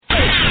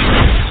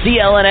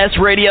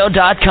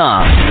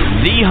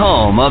CLNSradio.com, the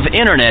home of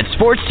Internet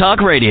Sports Talk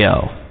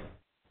Radio.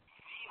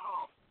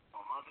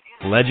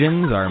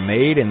 Legends are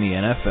made in the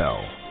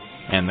NFL,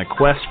 and the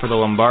quest for the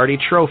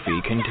Lombardi Trophy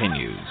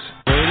continues.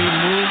 Brady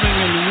moving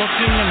and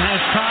looking and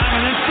has time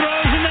and then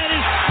throws, and that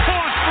is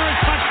caught for a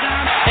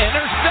touchdown.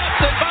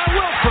 Intercepted by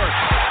Wilford.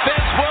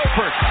 Vince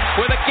Wilford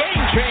with a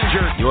game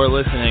changer. You're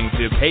listening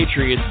to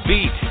Patriots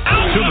Beat.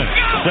 2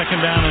 minutes, second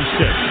down and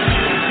 6.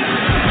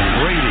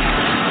 Brady,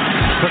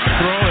 quick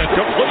throw, and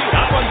Complete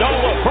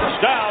Amendola,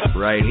 first down.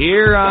 Right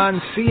here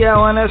on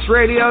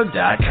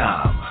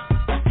CLNSradio.com.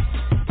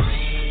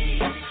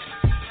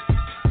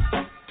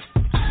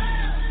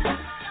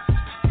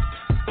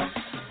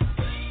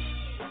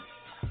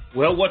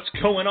 Well, what's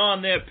going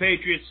on there,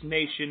 Patriots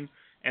Nation,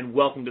 and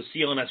welcome to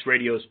CLNS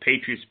Radio's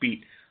Patriots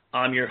Beat.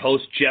 I'm your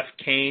host, Jeff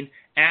Kane,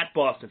 at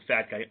Boston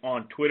Fat Guy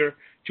on Twitter.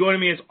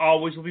 Joining me, as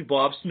always, will be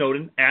Bob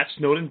Snowden, at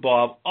Snowden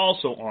Bob,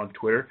 also on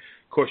Twitter.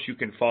 Of course, you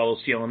can follow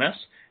CLNS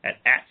at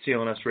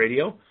CLNS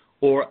Radio,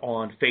 or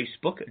on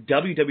Facebook,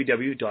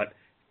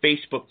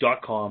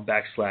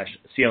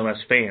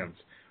 www.facebook.com/CLNS fans.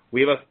 We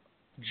have a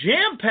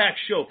jam-packed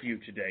show for you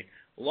today.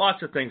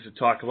 Lots of things to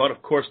talk about.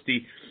 Of course,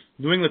 the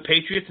New England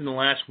Patriots in the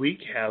last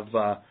week have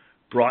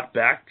brought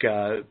back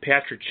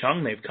Patrick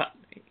Chung. They've cut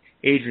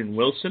Adrian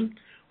Wilson.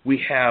 We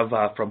have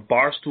from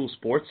Barstool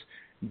Sports,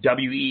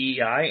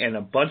 WEEI, and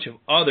a bunch of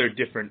other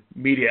different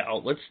media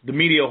outlets, the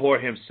media whore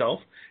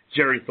himself,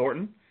 Jerry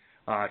Thornton,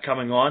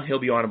 coming on. He'll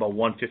be on about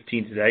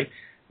 1:15 today.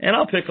 And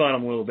I'll pick on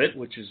him a little bit,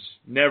 which is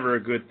never a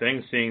good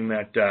thing, seeing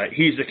that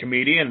he's a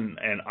comedian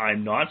and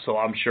I'm not, so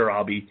I'm sure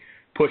I'll be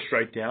pushed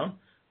right down.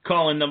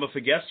 Call-in number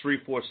for guests,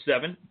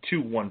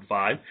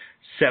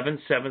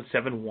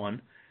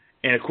 347-215-7771.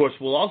 And, of course,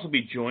 we'll also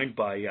be joined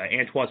by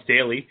Antoine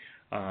Staley.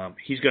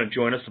 He's going to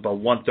join us about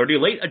 1:30.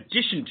 Late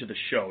addition to the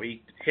show.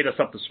 He hit us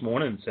up this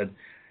morning and said,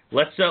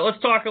 let's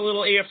talk a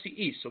little AFC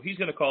East. So he's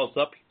going to call us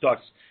up. He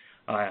talks,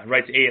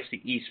 writes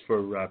AFC East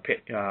for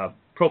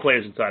Pro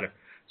Players Insider.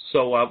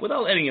 So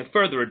without any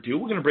further ado,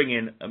 we're going to bring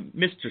in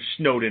Mr.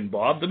 Snowden,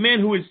 Bob, the man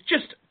who is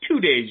just 2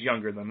 days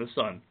younger than the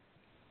sun.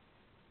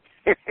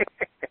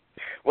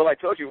 Well, I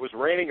told you it was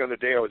raining on the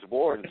day I was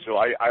born, so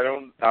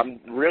I'm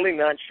really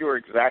not sure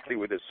exactly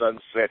where the sun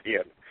set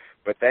in.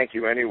 But thank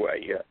you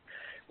anyway. Yeah.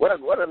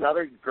 What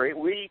another great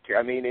week.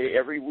 I mean,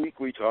 every week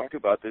we talk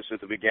about this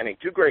at the beginning.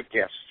 Two great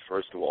guests,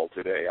 first of all,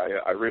 today.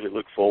 I really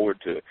look forward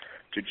to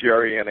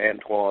Jerry and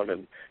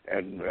Antoine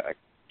and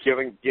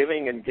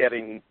giving and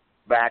getting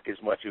back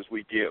as much as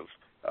we give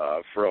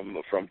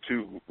from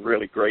two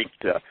really great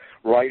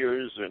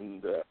writers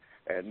and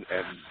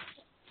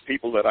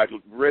people that I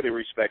really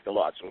respect a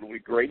lot. So it'll be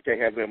great to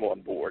have them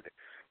on board.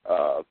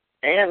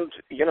 And,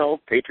 you know,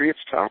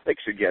 Patriots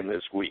topics again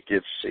this week.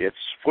 It's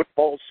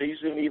football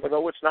season, even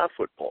though it's not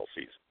football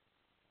season.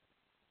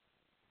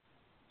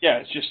 Yeah,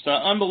 it's just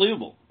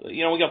unbelievable.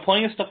 You know, we got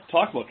plenty of stuff to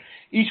talk about.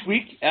 Each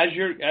week, as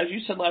you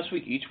said last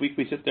week, each week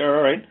we sit there,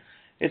 all right,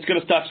 it's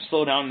going to start to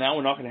slow down now.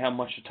 We're not going to have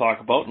much to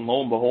talk about. And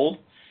lo and behold,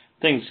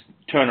 things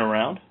turn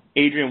around.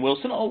 Adrian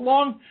Wilson, a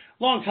long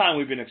time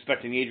we've been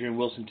expecting Adrian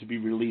Wilson to be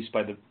released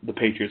by the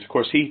Patriots. Of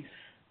course, he,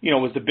 you know,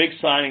 was the big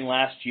signing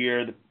last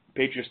year. The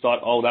Patriots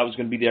thought, that was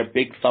going to be their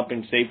big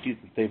thumping safety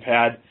that they've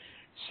had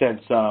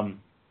since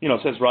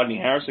Rodney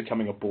Harrison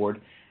coming aboard.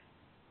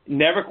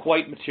 Never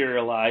quite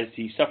materialized.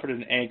 He suffered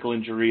an ankle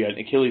injury, an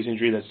Achilles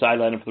injury that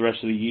sidelined him for the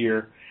rest of the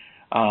year.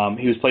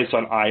 He was placed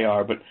on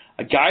IR. But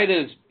a guy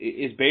that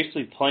is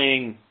basically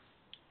playing,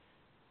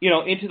 you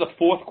know, into the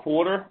fourth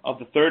quarter of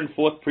the third and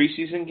fourth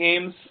preseason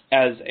games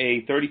as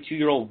a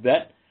 32-year-old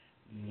vet,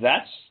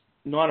 that's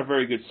not a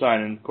very good sign.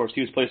 And, of course,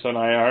 he was placed on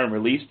IR and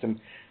released. And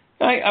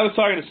I was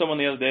talking to someone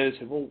the other day that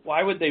said, well,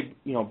 why would they,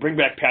 you know, bring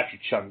back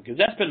Patrick Chung? Because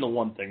that's been the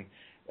one thing.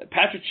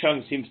 Patrick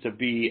Chung seems to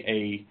be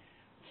a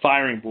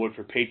firing board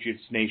for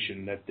Patriots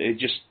Nation, that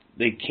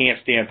they can't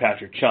stand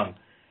Patrick Chung.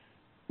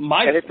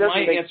 And it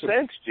doesn't make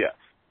sense, Jeff.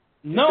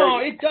 No,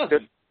 it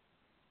doesn't.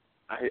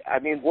 I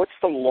mean, what's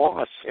the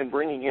loss in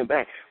bringing him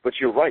back? But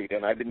you're right,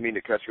 and I didn't mean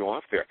to cut you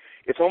off there.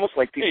 It's almost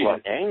like people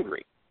are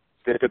angry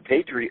that the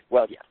Patriots,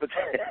 but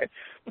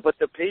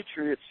the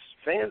Patriots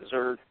fans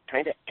are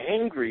kind of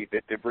angry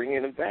that they're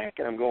bringing him back,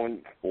 and I'm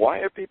going, why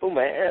are people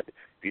mad?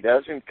 If he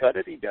doesn't cut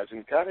it, he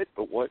doesn't cut it,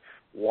 but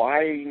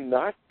why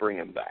not bring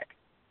him back?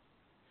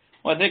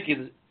 Well, I think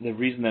the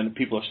reason that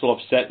people are so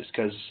upset is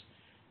because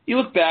you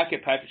look back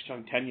at Patrick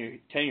Chung's tenure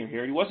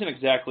here, he wasn't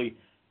exactly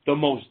the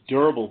most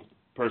durable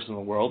person in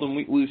the world,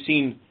 and we've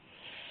seen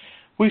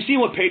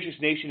what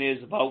Patriots Nation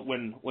is about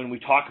when we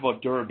talk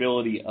about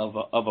durability of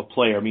a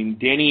player. I mean,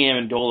 Danny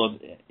Amendola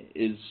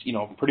is, you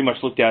know, pretty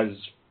much looked at as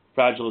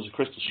fragile as a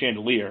crystal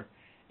chandelier,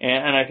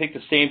 and I think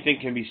the same thing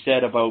can be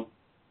said about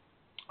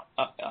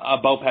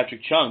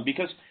Patrick Chung,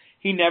 because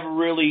he never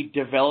really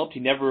developed,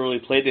 he never really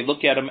played. They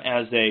look at him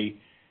as a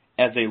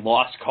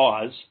lost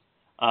cause,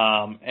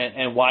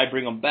 and why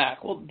bring him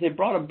back? Well, they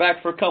brought him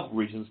back for a couple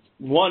reasons.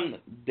 One,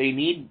 they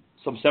need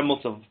some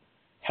semblance of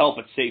help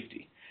at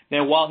safety.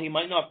 Now, while he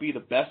might not be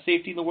the best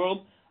safety in the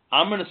world,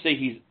 I'm going to say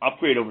he's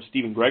upgraded over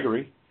Stephen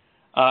Gregory.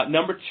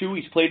 Number 2,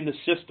 he's played in the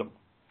system.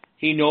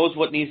 He knows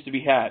what needs to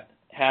be had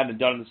and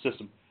done in the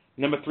system.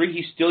 Number 3,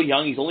 he's still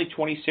young. He's only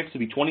 26, to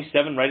be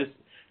 27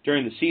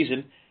 during the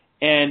season.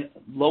 And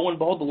lo and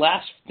behold, the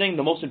last thing,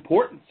 the most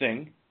important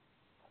thing,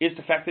 is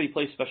the fact that he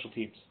plays special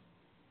teams.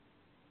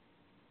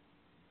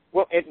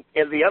 Well, and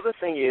the other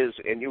thing is,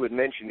 and you had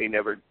mentioned he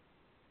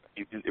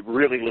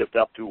really lived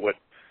up to what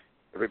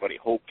everybody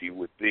hoped he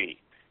would be.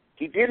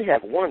 He did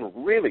have one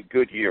really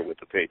good year with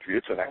the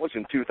Patriots, and that was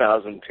in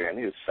 2010,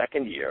 his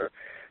second year.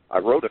 I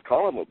wrote a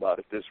column about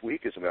it this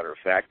week, as a matter of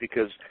fact,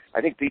 because I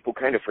think people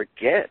kind of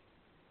forget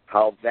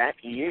how that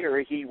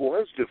year he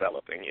was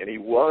developing, and he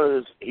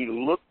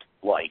looked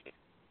like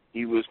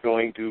he was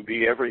going to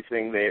be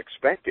everything they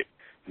expected.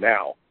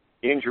 Now,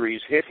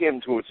 injuries hit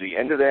him towards the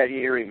end of that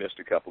year. He missed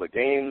a couple of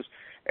games,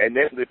 and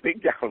then the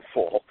big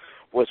downfall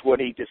was when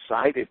he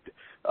decided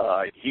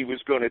he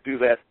was going to do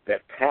that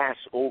pass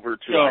over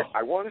to,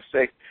 I want to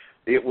say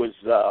it was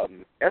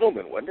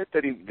Edelman, wasn't it,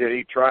 that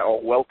he tried,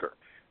 or Welker.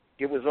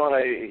 It was on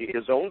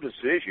his own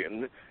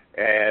decision,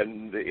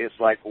 and it's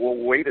like, well,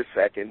 wait a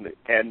second,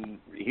 and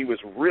he was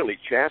really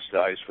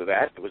chastised for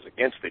that. It was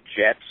against the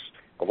Jets,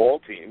 of all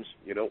teams.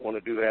 You don't want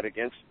to do that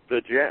against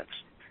the Jets.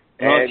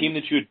 Well, a team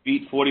that you would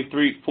beat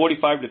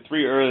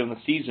 45-3 early in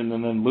the season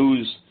and then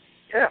lose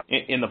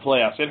in the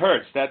playoffs. It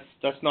hurts.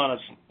 That's not a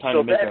time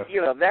to make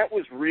that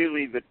was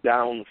really the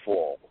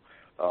downfall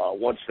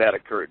once that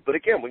occurred. But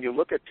again, when you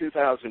look at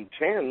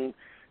 2010,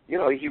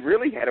 he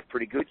really had a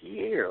pretty good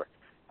year.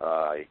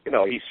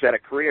 He set a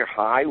career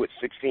high with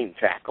 16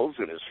 tackles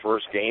in his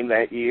first game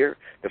that year,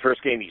 the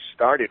first game he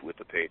started with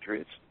the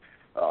Patriots.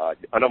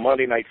 On a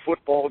Monday Night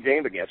Football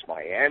game against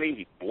Miami,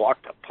 he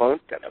blocked a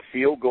punt and a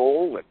field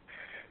goal, and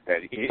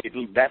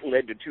that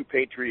led to 2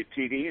 Patriot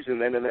TDs,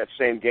 and then in that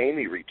same game,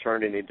 he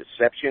returned an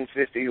interception,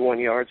 51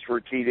 yards for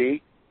a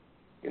TD.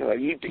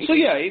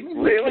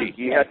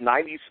 He had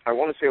 90. I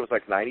want to say it was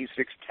like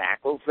 96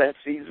 tackles that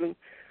season.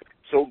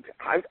 So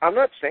I'm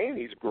not saying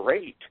he's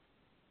great,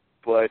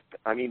 but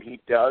I mean he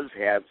does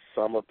have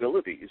some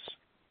abilities,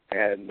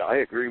 and I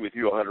agree with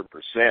you 100%.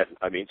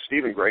 I mean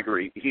Stephen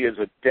Gregory, he is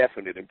a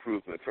definite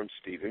improvement from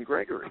Stephen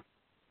Gregory.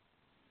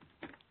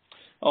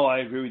 Oh, I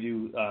agree with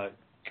you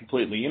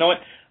completely. You know what?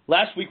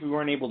 Last week we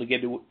weren't able to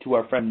get to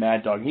our friend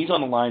Mad Dog. He's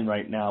on the line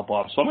right now,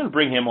 Bob, so I'm going to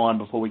bring him on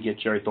before we get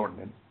Jerry Thornton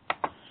in.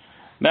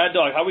 Mad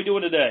Dog, how are we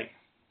doing today?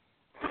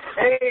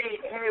 Hey,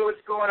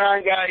 what's going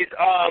on, guys?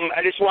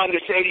 I just wanted to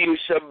say to you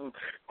some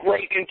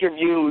great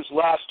interviews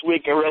last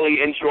week. I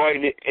really enjoyed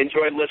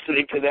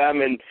listening to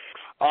them, and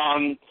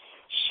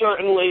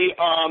certainly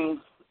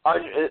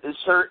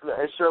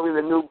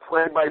the new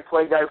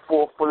play-by-play guy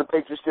for the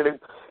Patriots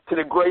did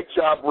a great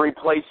job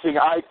replacing,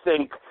 I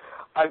think,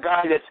 a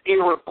guy that's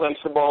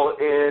irreplaceable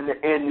in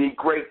the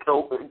great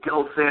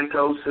Gil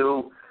Santos,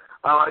 who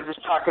I was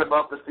just talking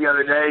about this the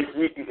other day.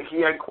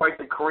 He had quite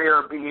the career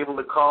of being able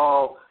to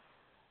call,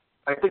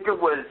 I think it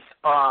was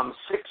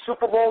 6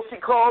 Super Bowls he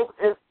called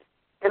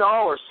in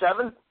all, or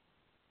 7?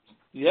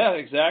 Yeah,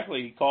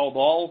 exactly. He called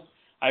all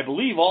 7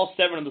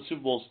 of the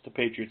Super Bowls the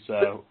Patriots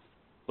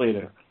played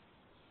in.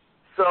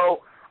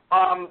 But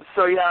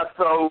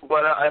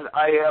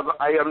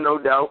I have no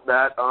doubt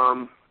that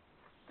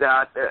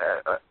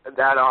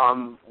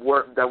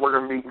we're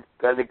going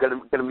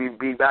to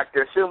be back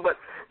there soon. But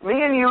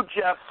me and you,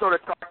 Jeff, sort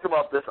of talked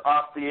about this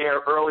off the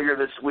air earlier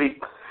this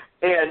week,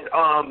 and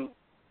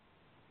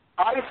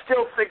I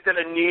still think that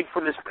a need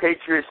for this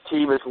Patriots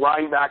team is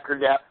linebacker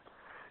depth,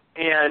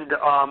 and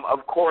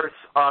of course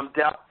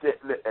depth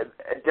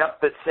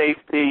at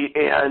safety,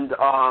 and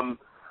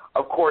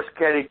of course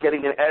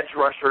getting an edge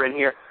rusher in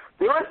here.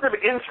 There are some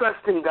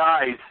interesting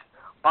guys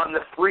on the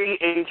free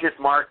agent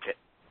market.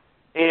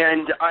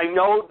 And I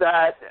know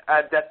that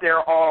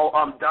they're all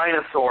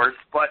dinosaurs,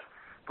 but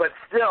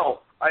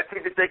still, I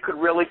think that they could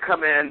really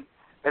come in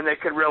and they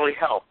could really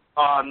help.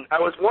 I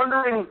was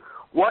wondering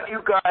what you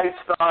guys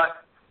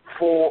thought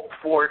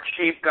for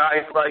chief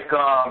guys like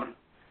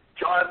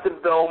Jonathan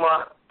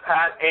Vilma,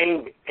 Pat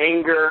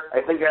Anger,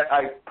 I think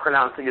I'm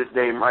pronouncing his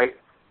name right,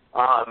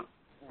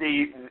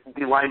 the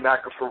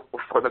linebacker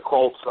for the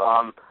Colts.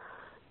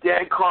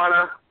 Dan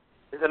Connor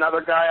is another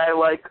guy I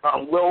like.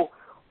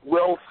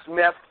 Will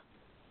Smith.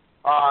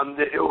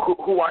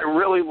 Who I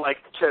really like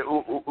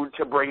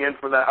to bring in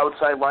for that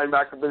outside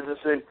linebacker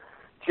position.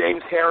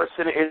 James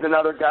Harrison is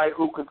another guy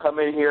who could come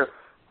in here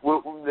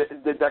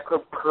that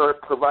could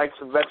provide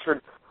some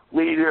veteran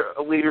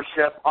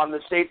leadership. On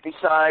the safety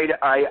side,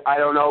 I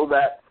don't know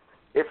that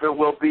if it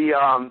will be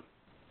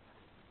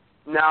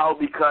now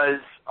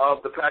because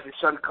of the Patrick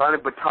Son Connor,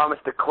 but Thomas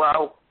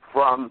DeClough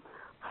from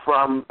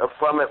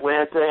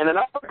Atlanta, and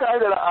another guy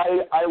that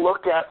I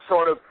look at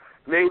sort of.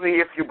 Maybe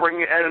if you bring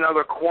in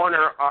another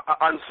corner,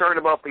 uncertain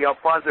about the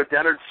Alfonso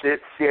Dennard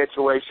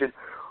situation,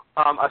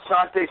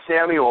 Asante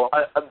Samuel.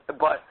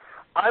 But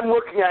I'm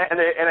looking at,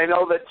 and I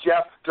know that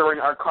Jeff, during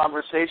our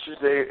conversations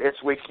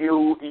this week,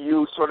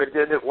 you sort of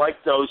didn't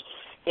like those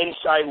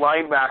inside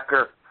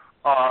linebacker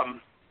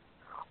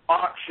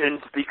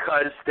options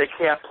because they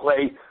can't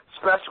play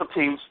special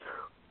teams.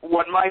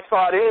 what my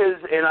thought is,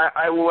 and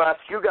I will ask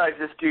you guys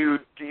this, do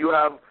you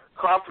have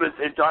confidence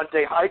in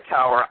Dante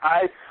Hightower?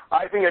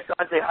 I think that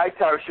Dante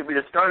Hightower should be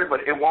the starter,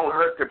 but it won't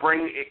hurt to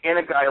bring in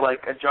a guy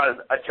like a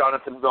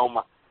Jonathan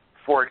Vilma,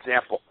 for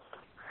example.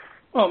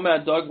 Well,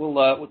 Mad Dog,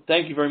 well,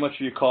 thank you very much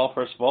for your call,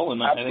 first of all,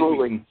 and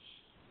Absolutely. I think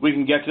we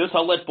can get to this.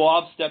 I'll let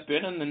Bob step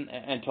in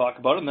and talk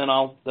about it, and then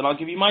I'll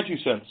give you my 2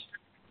 cents.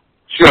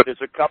 Sure. There's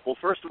a couple.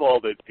 First of all,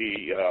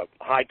 the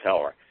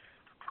Hightower.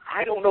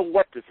 I don't know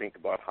what to think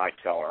about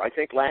Hightower. I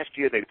think last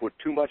year they put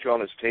too much on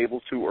his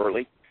table too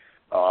early,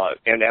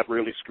 and that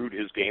really screwed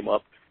his game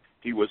up.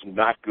 He was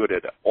not good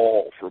at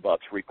all for about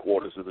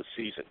 3/4 of the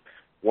season.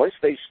 Once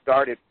they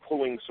started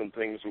pulling some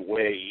things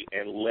away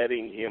and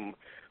letting him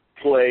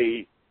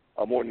play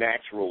a more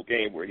natural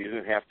game where he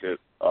didn't have to,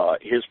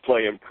 his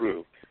play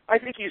improved. I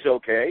think he's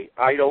okay.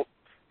 I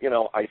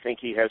think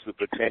he has the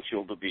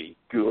potential to be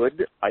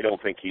good. I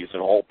don't think he's an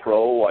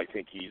all-pro. I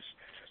think he's,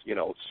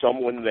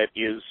 someone that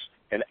is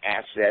an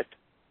asset,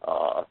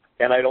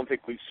 and I don't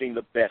think we've seen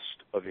the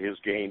best of his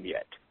game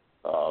yet.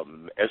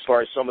 As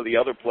far as some of the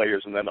other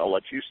players, and then I'll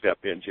let you step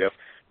in, Jeff,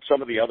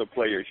 some of the other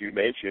players you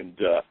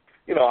mentioned,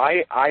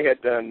 I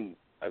had done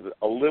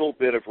a little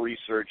bit of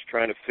research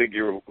trying to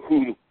figure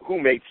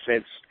who made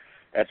sense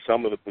at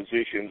some of the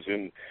positions,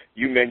 and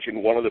you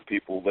mentioned one of the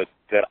people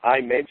that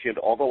I mentioned,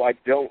 although I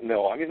don't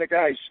know. I mean, the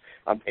guys,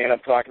 and I'm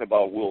talking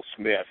about Will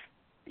Smith.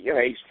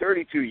 He's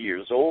 32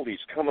 years old.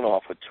 He's coming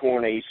off a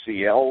torn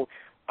ACL.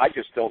 I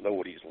just don't know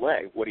what he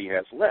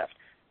has left.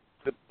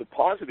 The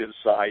positive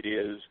side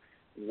is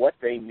what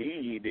they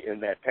need in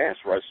that pass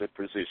rusher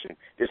position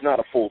is not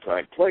a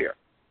full-time player.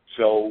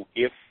 So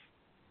if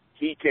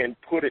he can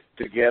put it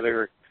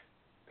together,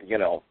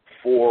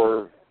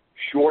 for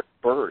short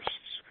bursts,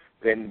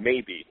 then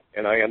maybe,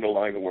 and I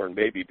underline the word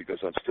maybe because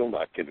I'm still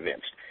not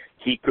convinced,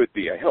 he could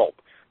be a help.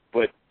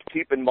 But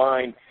keep in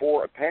mind,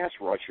 for a pass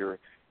rusher,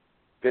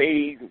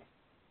 they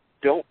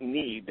don't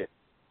need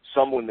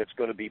someone that's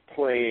going to be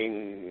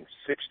playing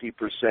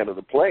 60% of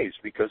the plays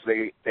because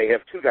they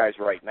have 2 guys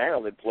right now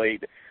that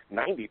played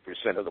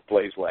 90% of the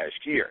plays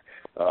last year.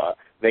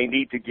 They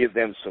need to give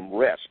them some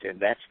rest, and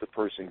that's the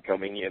person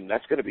coming in.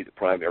 That's going to be the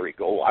primary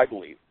goal, I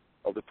believe,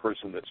 of the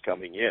person that's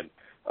coming in.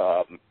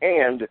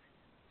 And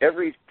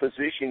every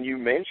position you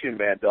mentioned,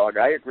 Mad Dog,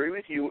 I agree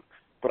with you,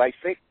 but I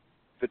think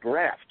the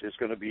draft is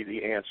going to be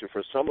the answer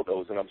for some of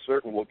those, and I'm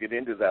certain we'll get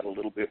into that a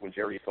little bit when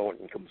Jerry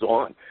Thornton comes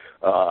on.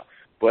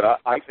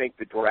 But I think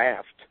the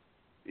draft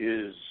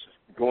is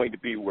going to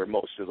be where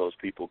most of those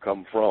people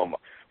come from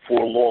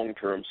for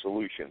long-term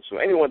solutions. So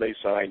anyone they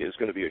sign is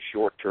going to be a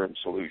short-term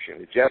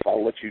solution. Jeff,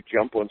 I'll let you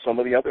jump on some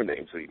of the other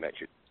names that he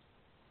mentioned.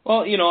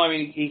 Well,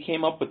 he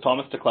came up with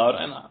Thomas DeCloud,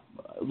 and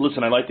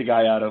listen, I like the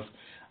guy out of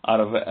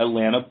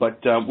Atlanta, but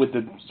with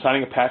the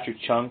signing of Patrick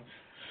Chung,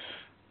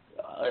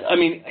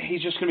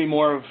 he's just going to be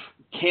more of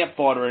camp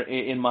fodder,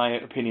 in my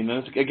opinion.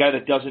 And it's a guy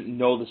that doesn't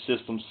know the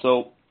system,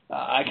 so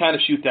I kind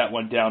of shoot that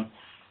one down.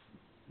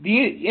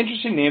 The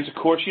interesting names, of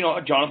course,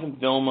 Jonathan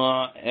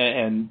Vilma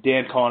and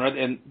Dan Connor,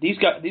 and these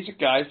are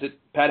guys that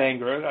Pat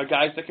Anger are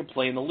guys that can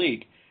play in the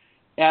league.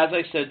 As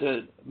I said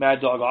to Mad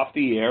Dog off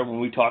the air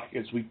when we talk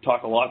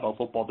a lot about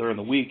football during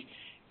the week,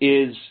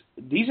 is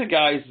these are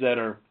guys that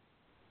are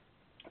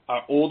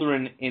older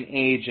in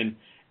age,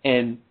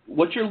 and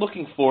what you're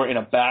looking for in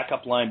a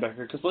backup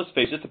linebacker, because let's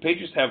face it, the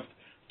Patriots have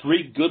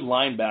 3 good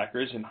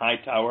linebackers in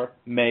Hightower,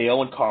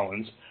 Mayo, and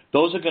Collins.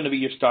 Those are going to be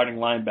your starting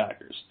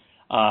linebackers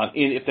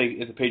if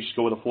the Patriots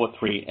go with a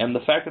 4-3. And the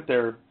fact that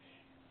they're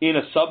in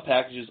a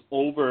sub-package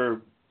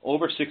over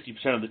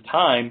 60% of the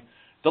time,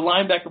 the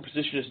linebacker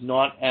position is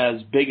not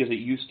as big as it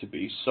used to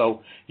be.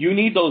 So you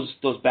need those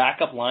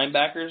backup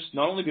linebackers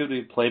not only be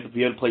able to play, but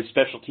be able to play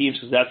special teams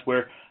because that's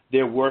where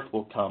their worth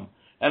will come.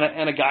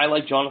 And a guy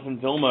like Jonathan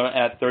Vilma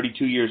at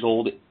 32 years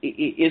old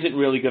isn't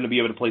really going to be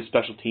able to play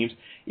special teams.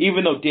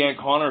 Even though Dan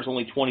Connor is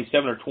only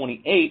 27 or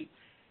 28,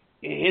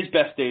 his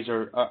best days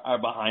are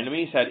behind him.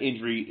 He's had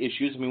injury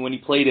issues. When he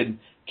played in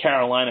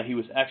Carolina, he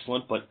was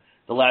excellent, but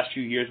the last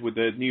few years with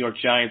the New York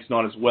Giants,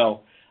 not as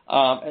well.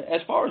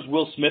 As far as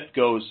Will Smith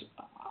goes,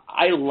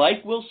 I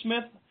like Will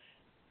Smith.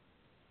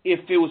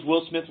 If it was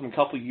Will Smith from a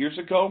couple of years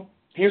ago,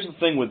 here's the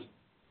thing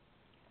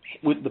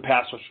with the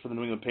pass rush for the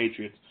New England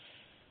Patriots.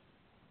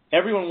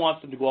 Everyone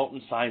wants them to go out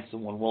and sign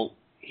someone. Well,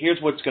 here's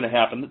what's going to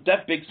happen.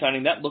 That big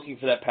signing, that looking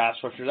for that pass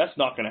rusher, that's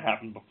not going to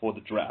happen before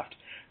the draft.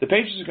 The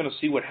Patriots are going to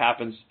see what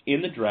happens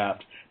in the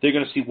draft. They're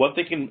going to see what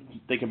they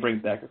can bring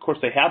back. Of course,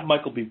 they have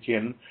Michael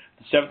Buchanan,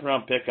 the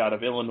 7th-round pick out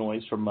of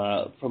Illinois from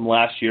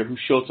last year, who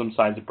showed some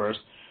signs of burst.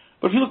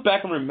 But if you look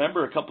back and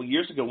remember a couple of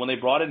years ago when they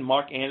brought in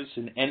Mark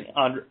Anderson and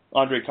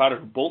Andre Carter,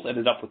 who both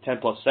ended up with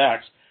 10-plus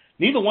sacks,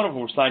 neither one of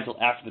them were signed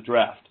until after the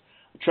draft.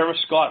 Trevor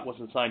Scott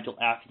wasn't signed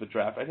until after the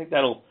draft. I think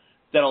that'll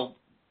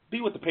be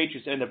what the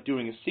Patriots end up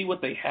doing is see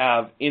what they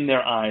have in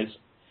their eyes,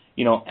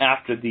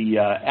 after the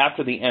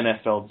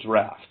NFL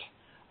draft.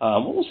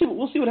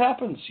 We'll see what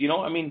happens.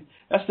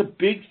 That's the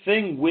big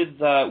thing with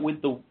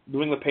the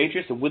New England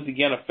Patriots and with the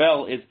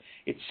NFL is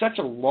it's such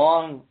a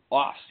long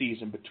off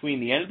season between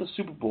the end of the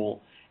Super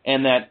Bowl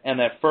and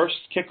that first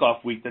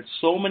kickoff week, that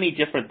so many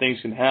different things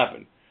can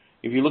happen.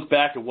 If you look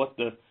back at what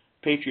the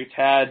Patriots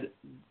had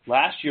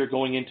last year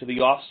going into the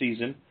off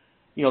season,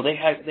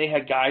 they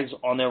had guys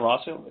on their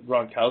roster,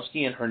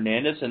 Gronkowski and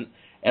Hernandez, and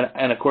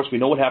of course we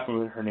know what happened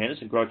with Hernandez,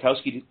 and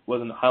Gronkowski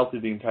wasn't healthy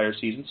the entire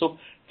season, so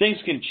things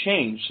can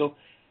change. So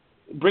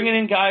bringing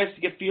in guys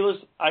to get feelers,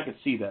 I could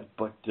see that.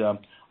 But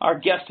our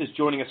guest is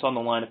joining us on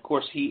the line. Of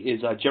course, he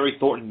is Jerry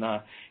Thornton.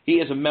 He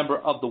is a member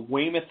of the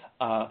Weymouth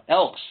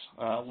Elks,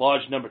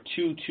 Lodge number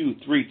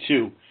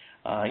 2232.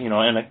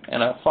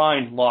 And a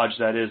fine lodge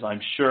that is,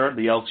 I'm sure.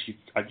 The Elks, you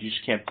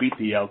just can't beat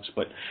the Elks.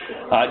 But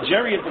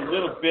Jerry is a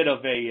little bit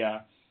of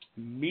a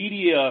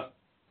media,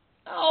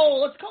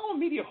 let's call him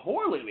media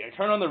whore lately. I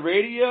turn on the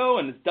radio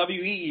and it's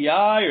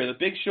WEEI or the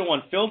Big Show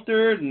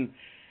Unfiltered, and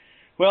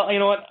well, you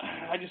know what?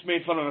 I just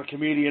made fun of a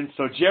comedian.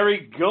 So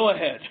Jerry, go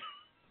ahead.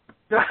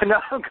 No,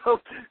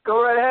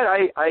 go right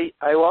ahead.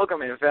 I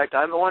welcome it. In fact,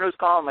 I'm the one who's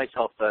calling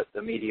myself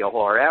the media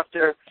whore.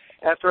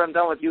 After I'm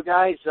done with you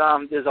guys,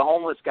 there's a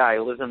homeless guy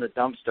who lives in the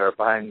dumpster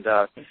behind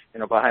the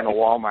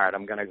Walmart.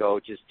 I'm going to go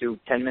just do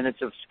 10 minutes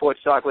of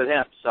sports talk with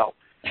him. So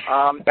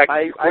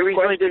I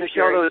recently did a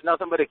show that was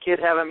nothing but a kid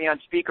having me on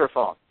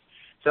speakerphone.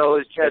 So it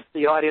was just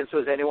the audience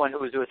was anyone who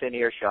was within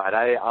earshot.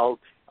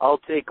 I'll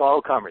take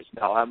all comers.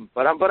 No, I'm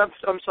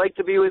psyched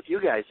to be with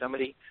you guys. Some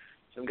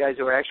guys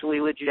who are actually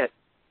legit.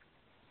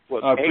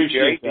 Well, hey,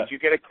 Jerry, did you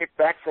get a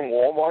kickback from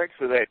Walmart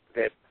for that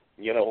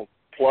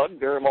plug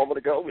there a moment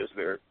ago? Is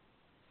there,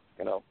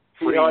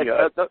 free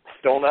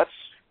donuts?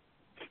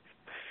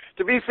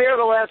 To be fair,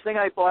 the last thing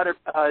I bought at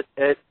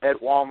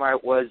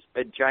Walmart was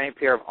a giant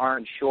pair of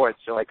orange shorts,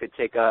 so I could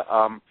take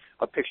a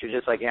picture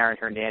just like Aaron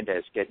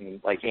Hernandez, getting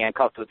like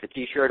handcuffed with the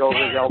T-shirt over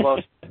his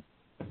elbows,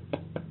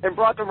 and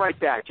brought them right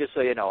back. Just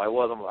so you know, I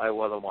wore them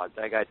once.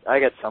 I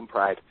got some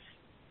pride.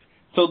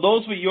 So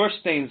those were your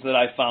stains that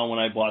I found when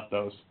I bought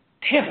those.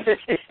 Damn it.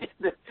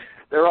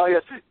 They're all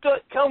yours.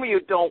 Tell me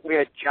you don't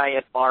wear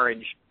giant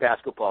orange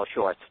basketball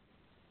shorts.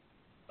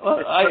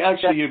 Well, I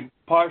actually am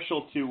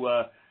partial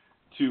to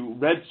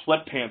red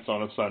sweatpants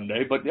on a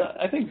Sunday, but yeah,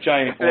 I think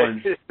giant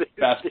orange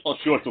basketball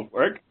shorts will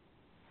work.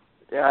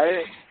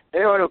 Yeah,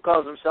 anyone who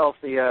calls himself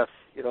the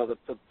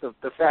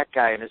fat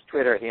guy in his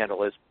Twitter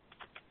handle is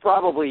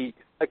probably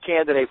a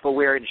candidate for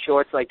wearing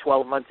shorts like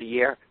 12 months a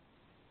year.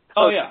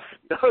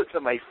 Those are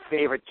my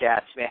favorite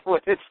cats, man.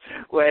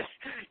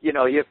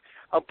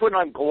 I'm putting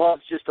on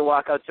gloves just to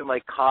walk out to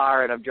my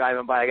car, and I'm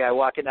driving by a guy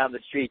walking down the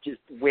street just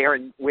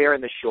wearing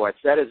the shorts.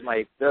 Those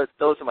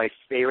are my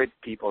favorite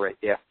people right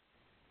there.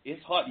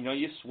 It's hot,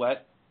 you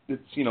sweat.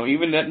 It's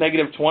even at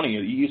 -20,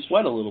 you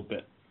sweat a little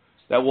bit.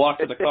 That walk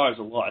to the car is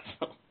a lot.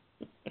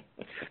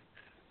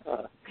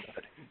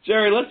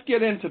 Jerry, let's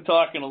get into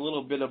talking a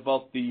little bit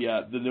about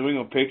the New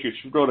England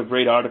Patriots. You wrote a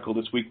great article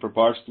this week for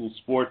Barstool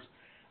Sports,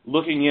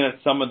 looking in at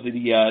some of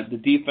the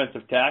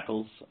defensive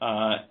tackles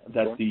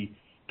that the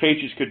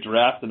Patriots could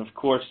draft, and of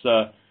course,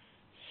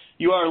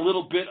 you are a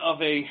little bit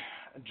of a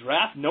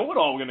draft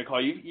know-it-all. We're going to call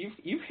you.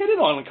 You've hit it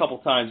on a couple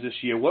times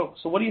this year.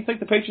 So what do you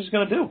think the Patriots are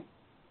going to do?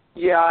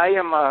 Yeah, I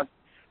am.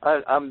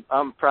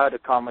 I'm proud to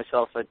call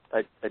myself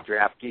a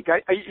draft geek.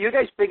 Are you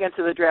guys big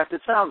into the draft?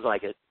 It sounds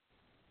like it.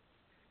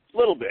 A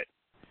little bit.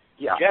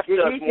 Yeah, Jeff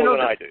does more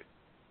than I do.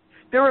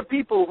 There are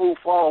people who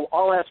follow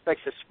all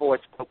aspects of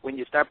sports, but when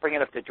you start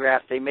bringing up the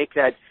draft, they make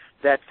that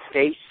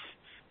face.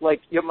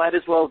 Like, you might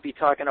as well be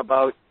talking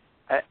about,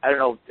 I don't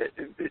know,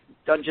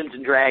 Dungeons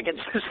and Dragons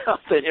or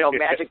something,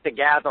 Magic the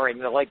Gathering.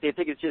 Like, they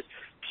think it's just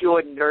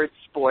pure nerd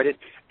sport.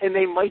 And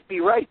they might be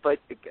right, but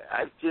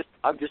I've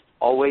just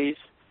always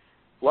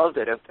loved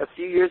it. A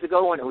few years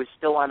ago when it was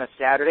still on a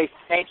Saturday,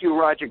 thank you,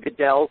 Roger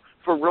Goodell,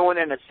 for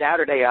ruining a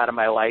Saturday out of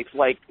my life.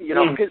 Like,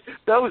 because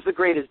that was the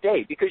greatest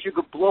day, because you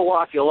could blow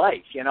off your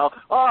life,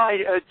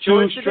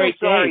 Two straight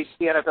days.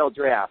 The NFL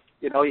draft.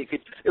 It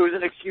was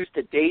an excuse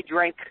to day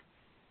drink,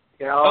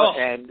 but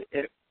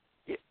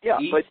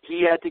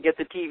he had to get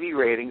the TV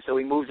rating, so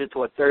he moved it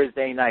to a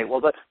Thursday night.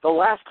 Well, the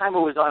last time it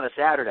was on a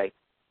Saturday,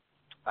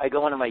 I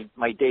go into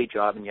my day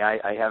job, and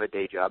I have a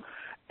day job,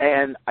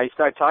 and I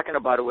start talking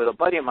about it with a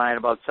buddy of mine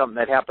about something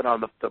that happened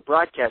on the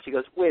broadcast. He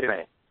goes, wait a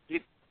minute,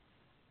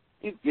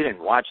 you didn't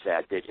watch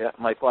that, did you?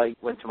 I'm like, well, I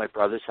went to my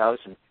brother's house,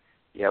 and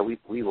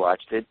we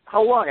watched it.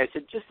 How long? I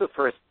said, just the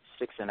first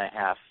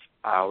 6.5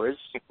 hours.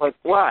 Like,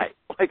 why?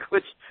 Like,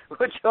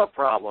 what's your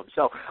problem?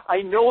 So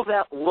I know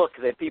that look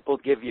that people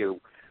give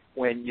you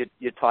when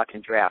you're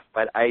talking draft,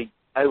 but I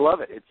love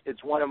it.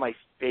 It's one of my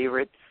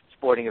favorite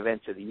sporting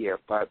events of the year,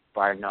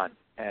 bar none.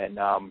 And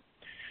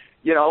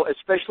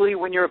especially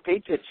when you're a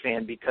Patriots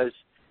fan, because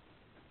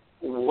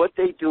what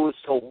they do is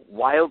so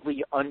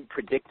wildly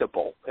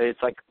unpredictable.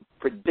 It's like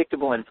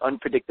predictable and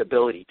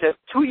unpredictability.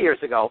 2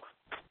 years ago,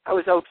 I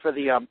was out for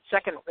the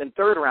second and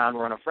third round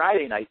on a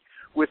Friday night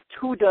with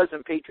 24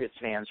 Patriots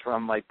fans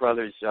from my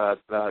brother's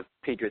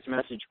Patriots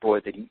message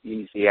board that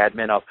he's the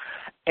admin of.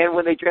 And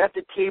when they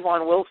drafted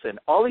Tavon Wilson,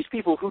 all these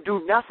people who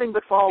do nothing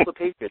but follow the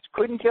Patriots,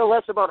 couldn't care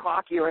less about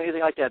hockey or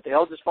anything like that. They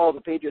all just follow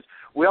the Patriots.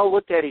 We all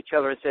looked at each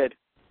other and said,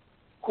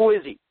 who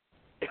is he?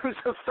 It was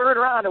the third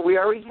round, and we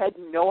already had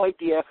no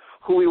idea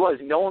who he was.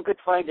 No one could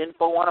find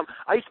info on him.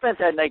 I spent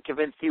that night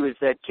convinced he was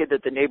that kid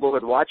that the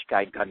neighborhood watch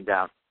guide gunned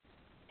down.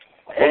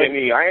 Well, and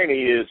the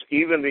irony is,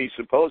 even the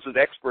supposed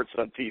experts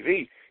on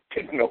TV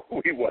didn't know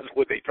who he was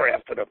when they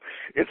drafted him.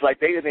 It's like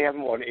they didn't have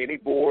him on any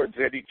boards,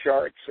 any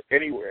charts,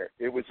 anywhere.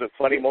 It was a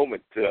funny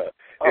moment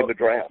in the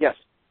draft. Yes.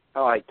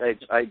 Oh,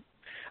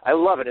 I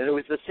love it, and it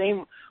was the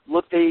same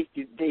look they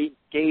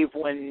gave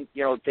when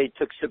they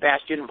took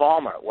Sebastian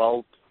Vollmer.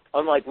 Well,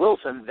 unlike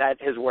Wilson,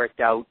 that has worked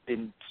out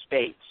in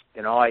spades.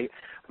 I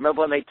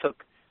remember when they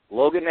took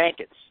Logan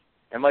Mankins,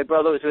 and my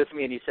brother was with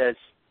me, and he says,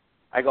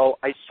 I go,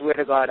 I swear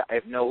to God, I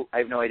have no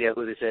idea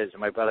who this is. And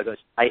my brother goes,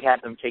 I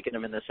had them taking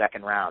him in the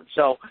second round.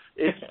 So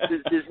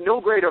there's no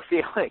greater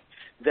feeling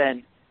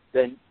than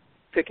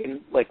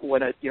picking, like,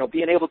 when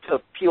being able to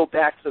peel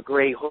back the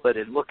gray hood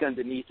and look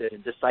underneath it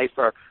and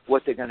decipher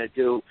what they're going to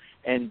do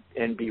and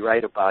be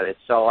right about it.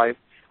 So I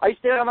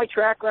stand on my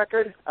track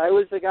record. I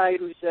was the guy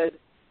who said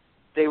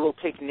they will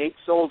take Nate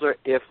Solder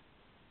if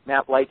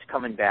Matt Light's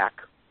coming back,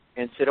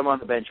 and sit him on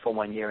the bench for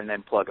 1 year and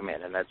then plug him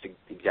in, and that's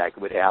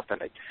exactly what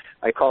happened.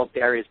 I called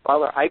Darius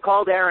Butler. I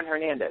called Aaron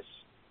Hernandez.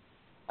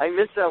 I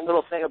missed that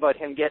little thing about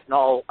him getting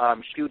all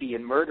shooty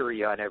and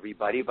murdery on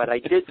everybody, but I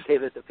did say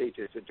that the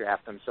Patriots would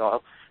draft him,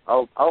 so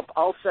I'll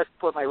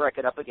put my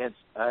record up against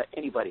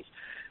anybody's.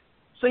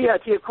 So, yeah,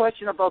 to your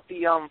question about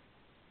the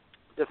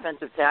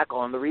defensive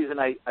tackle, and the reason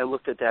I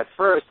looked at that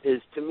first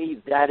is, to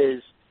me, that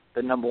is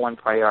the number one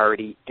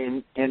priority,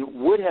 and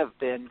would have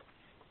been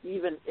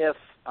even if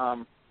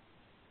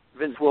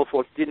Vince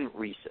Wilfork didn't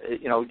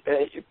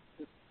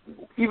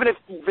even if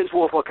Vince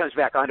Wilfork comes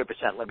back 100%,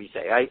 let me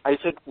say. I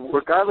said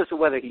regardless of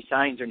whether he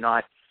signs or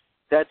not,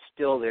 that's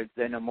still their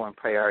number one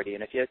priority.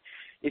 And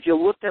if you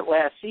looked at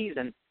last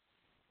season,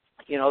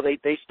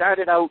 they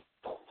started out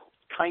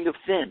kind of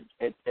thin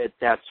at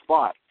that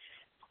spot.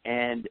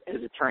 And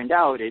as it turned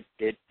out, it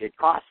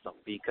cost them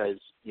because,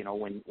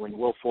 when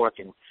Wilfork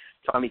and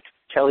Tommy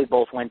Kelly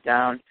both went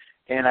down,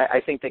 and I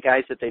think the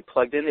guys that they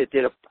plugged in, it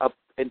did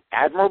an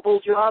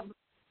admirable job.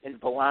 And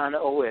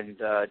Bolano and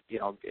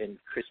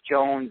Chris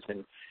Jones,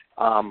 and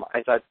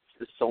I thought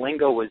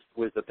Salingo was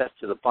the best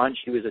of the bunch.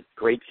 He was a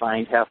great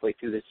find halfway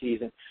through the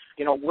season.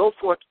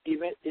 Wilfork,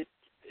 even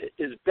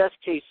his best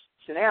case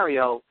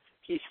scenario,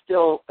 he's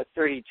still a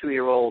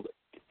 32-year-old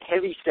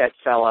heavy set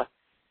fella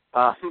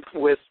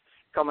with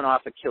coming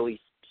off Achilles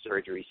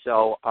surgery.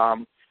 So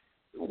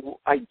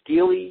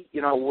ideally,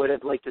 what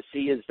I'd like to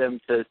see is them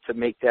to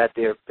make that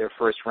their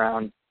first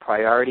round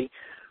priority.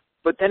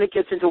 But then it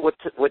gets into what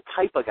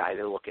type of guy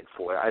they're looking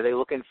for. Are they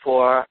looking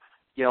for,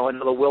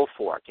 another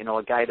Wilfork,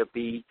 a guy to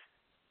be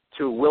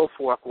to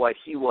Wilfork what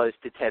he was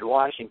to Ted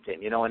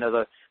Washington,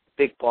 another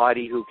big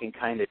body who can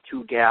kind of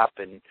two-gap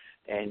and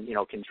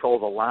control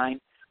the line.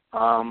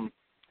 And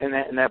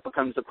that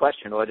becomes the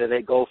question. Or do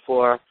they go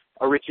for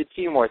a Richard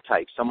Seymour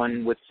type,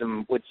 someone with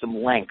some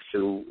length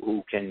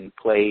who can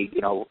play,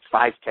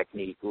 5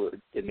 technique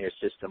in their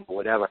system or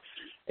whatever.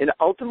 And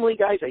ultimately,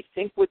 guys, I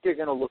think what they're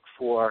going to look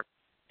for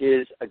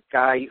is a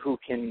guy who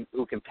can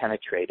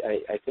penetrate.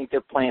 I think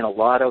they're playing a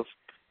lot of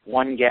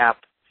one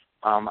gap.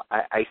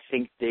 I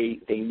think they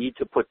need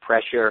to put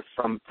pressure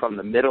from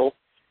the middle.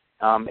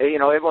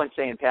 Everyone's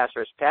saying pass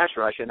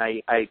rush, and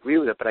I agree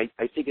with it, but I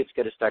think it's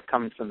going to start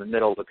coming from the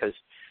middle because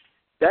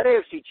that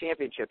AFC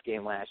Championship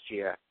game last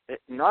year,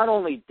 not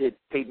only did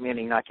Peyton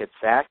Manning not get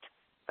sacked,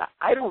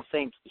 I don't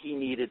think he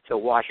needed to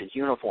wash his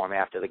uniform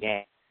after the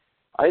game.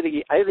 I think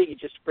he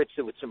just spritzed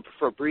it with some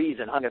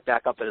Febreze and hung it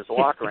back up in his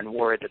locker and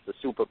wore it at the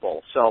Super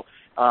Bowl. So,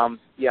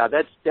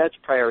 that's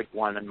priority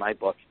one in my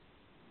book.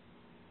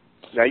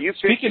 Now, you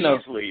think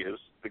Easley is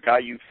the guy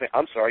you think.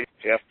 I'm sorry,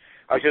 Jeff.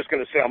 I was just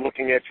going to say, I'm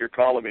looking at your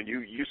column, and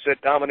you said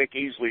Dominic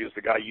Easley is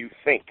the guy you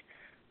think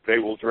they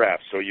will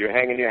draft. So you're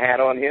hanging your hat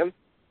on him?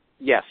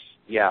 Yes.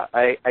 Yeah.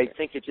 I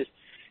think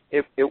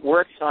it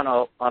works on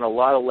a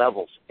lot of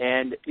levels.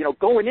 And,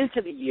 going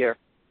into the year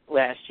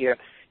last year,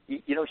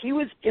 he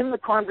was in the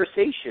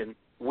conversation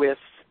with,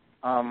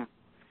 Jadeveon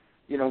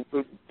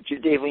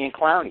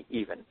Clowney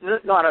even.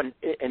 Not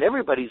in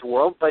everybody's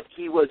world, but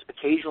he was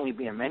occasionally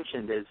being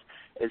mentioned as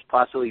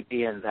possibly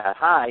being that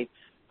high.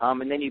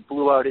 And then he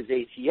blew out his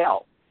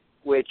ACL,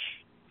 which,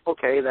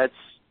 okay,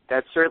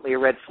 that's certainly a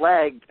red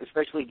flag,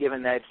 especially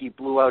given that he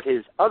blew out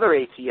his other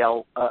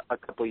ACL a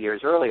couple of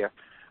years earlier.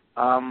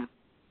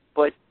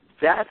 But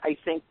that, I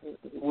think,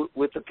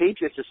 with the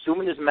Patriots,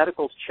 assuming his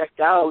medicals checked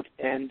out,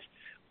 and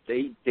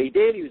they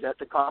did. He was at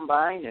the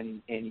combine,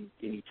 and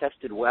he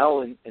tested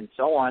well, and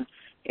so on,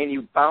 and he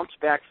bounced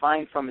back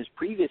fine from his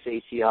previous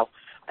ACL.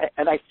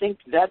 And I think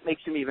that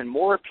makes him even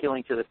more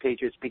appealing to the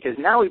Patriots because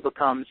now he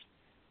becomes,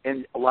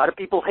 and a lot of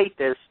people hate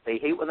this, they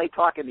hate when they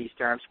talk in these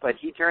terms, but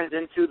he turns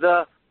into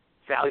the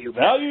value.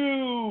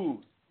 Value!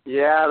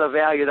 Yeah, the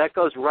value. That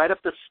goes right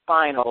up the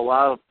spine of a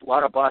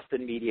lot of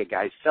Boston media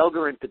guys.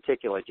 Felger in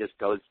particular just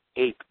goes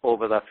ape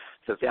over the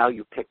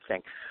value pick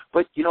thing.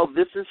 But,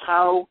 this is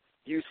how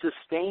you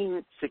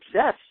sustain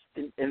success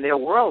in their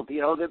world.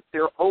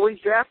 They're always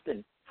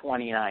drafting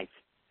 29th,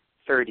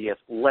 30th,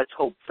 let's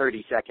hope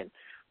 32nd.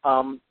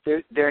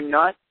 they're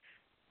not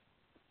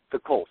the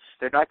Colts.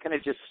 They're not going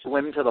to just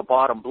swim to the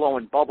bottom,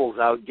 blowing bubbles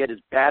out, get as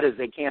bad as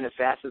they can, as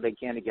fast as they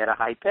can to get a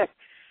high pick.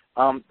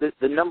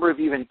 The number of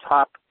even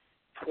top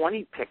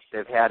 20 picks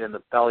they've had in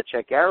the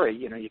Belichick era,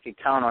 you can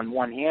count on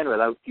one hand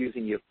without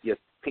using your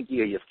pinky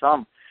or your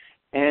thumb.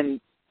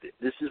 And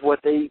this is what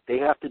they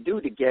have to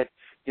do to get,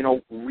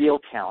 real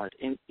talent.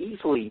 And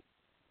easily,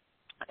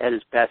 at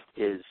his best,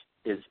 is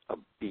a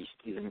beast.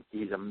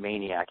 He's a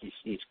maniac.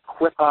 He's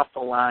quick off the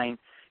line.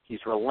 He's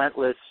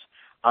relentless.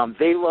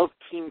 They love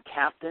team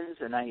captains,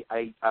 and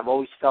I've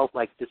always felt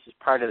like this is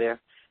part of their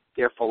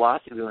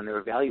philosophy when they're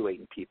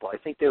evaluating people. I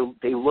think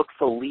they look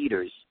for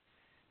leaders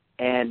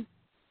and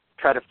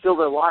try to fill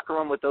their locker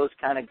room with those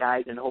kind of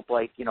guys and hope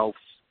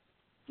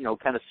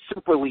kind of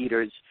super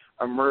leaders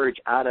emerge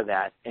out of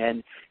that.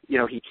 And,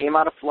 he came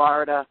out of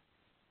Florida,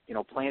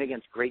 playing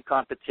against great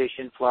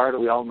competition. Florida,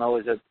 we all know,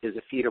 is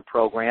a feeder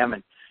program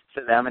and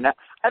for them. And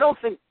I don't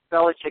think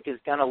Belichick is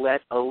going to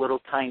let a little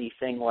tiny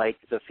thing like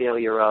the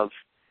failure of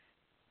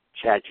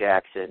Chad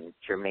Jackson,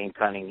 Jermaine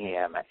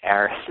Cunningham,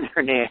 Aaron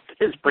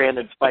Hernandez,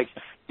 Brandon Spikes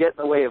get in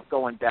the way of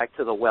going back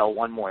to the well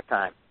one more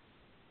time.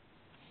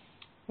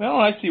 Well,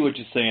 I see what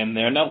you're saying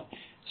there. Now,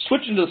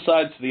 switching to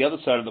the other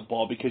side of the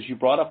ball, because you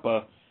brought up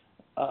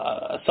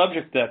a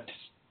subject that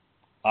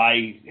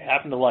I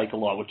happen to like a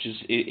lot, which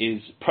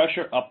is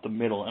pressure up the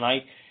middle. And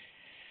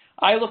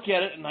I look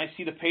at it and I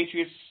see the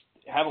Patriots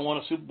haven't won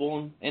a Super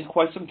Bowl in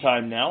quite some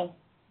time now.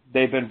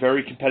 They've been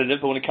very competitive,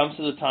 but when it comes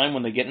to the time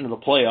when they get into the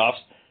playoffs,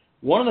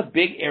 one of the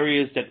big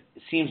areas that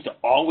seems to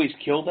always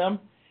kill them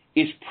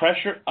is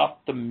pressure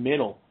up the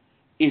middle.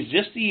 Is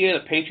this the year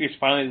the Patriots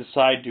finally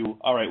decide to,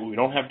 all right, we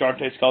don't have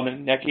Dante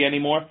Skalnicki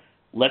anymore,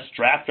 let's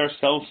draft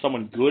ourselves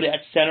someone good at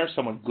center,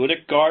 someone good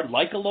at guard,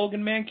 like a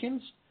Logan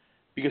Mankins?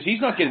 Because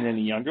he's not getting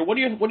any younger. What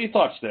are your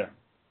thoughts there?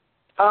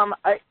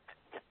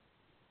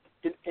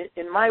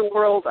 In my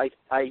world,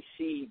 I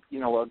see,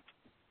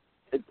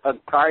 a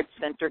guard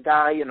center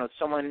guy,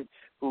 someone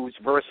who's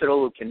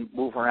versatile, who can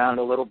move around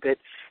a little bit,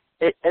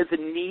 as a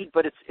need,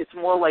 but it's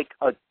more like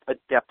a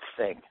depth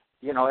thing.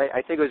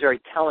 I think it was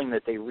very telling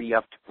that they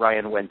re-upped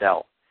Ryan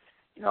Wendell.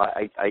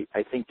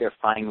 I think they're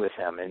fine with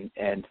him.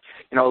 And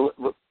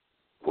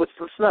let's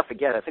not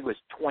forget, I think it was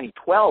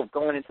 2012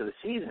 going into the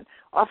season,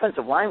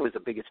 offensive line was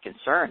the biggest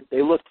concern.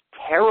 They looked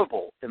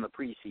terrible in the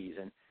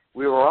preseason.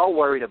 We were all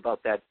worried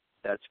about that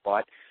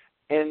spot.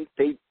 And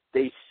they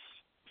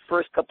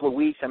first couple of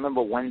weeks, I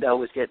remember Wendell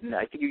was I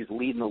think he was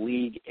leading the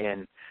league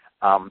in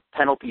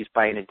penalties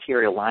by an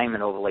interior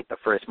lineman over like the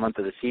first month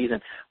of the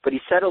season. But he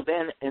settled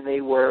in, and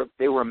they were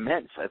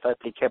immense. I thought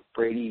they kept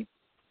Brady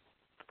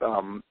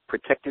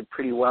protected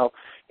pretty well.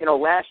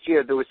 Last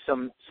year there was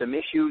some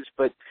issues,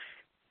 but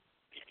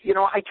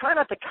I try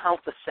not to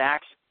count the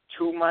sacks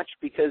too much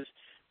because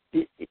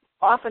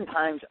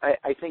oftentimes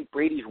I think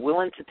Brady's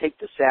willing to take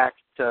the sack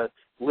to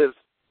live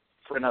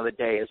for another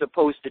day as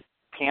opposed to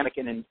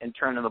panicking and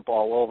turning the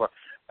ball over.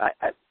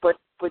 But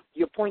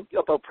your point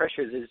about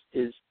pressures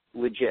is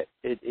legit.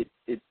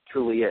 It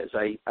truly is.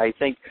 I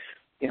think,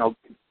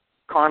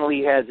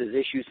 Connolly has his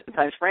issues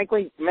sometimes.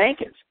 Frankly,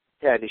 Mankins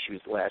had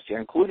issues last year,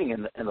 including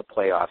in the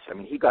playoffs. I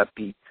mean, he got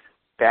beat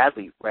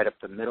badly right up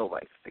the middle.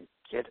 I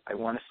forget.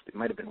 It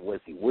might have been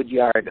Wesley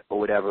Woodyard or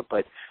whatever.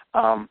 But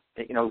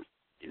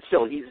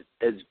still, he's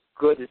as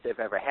good as they've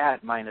ever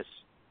had, minus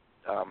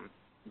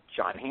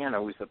John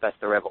Hanna, who's the best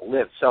there ever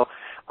lived. So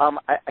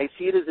I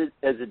see it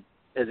as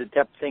a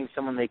depth thing,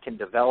 someone they can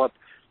develop.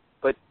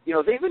 But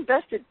they've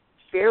invested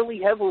fairly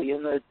heavily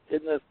in the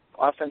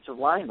offensive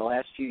line the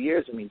last few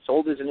years. I mean,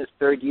 Solder's in his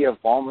third year,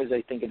 Vollmer's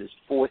I think in his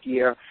fourth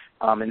year,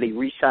 and they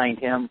re-signed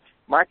him.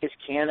 Marcus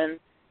Cannon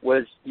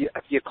was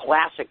your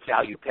classic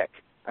value pick.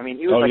 I mean,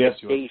 he was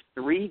a day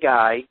 3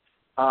 guy,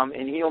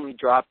 and he only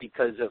dropped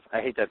because of,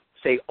 I hate to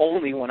say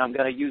only when I'm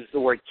going to use the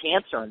word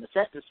cancer in the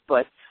sentence,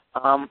 but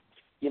I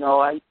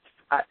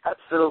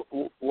for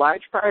the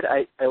large part,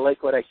 I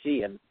like what I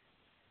see. And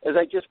as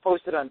I just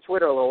posted on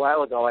Twitter a little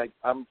while ago,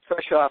 I'm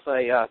fresh off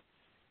an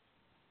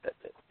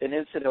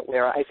incident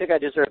where I think I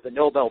deserved the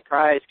Nobel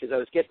Prize because I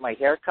was getting my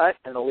hair cut,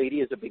 and the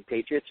lady is a big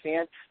Patriots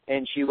fan,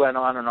 and she went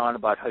on and on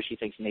about how she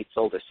thinks Nate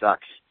Solder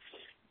sucks.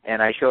 And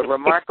I showed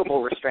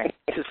remarkable restraint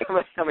because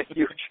I'm a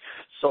huge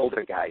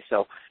Solder guy.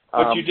 So,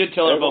 but you did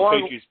tell her about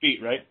Patriots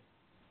beat, right?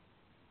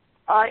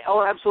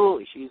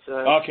 Absolutely. She's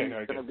okay,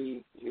 she's going to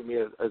be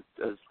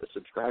a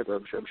subscriber.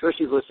 I'm sure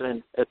she's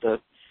listening at the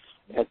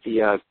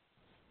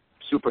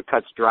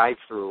Supercuts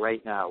drive-through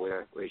right now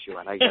where she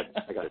went. I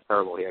got a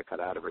terrible haircut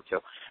out of her too.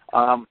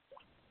 I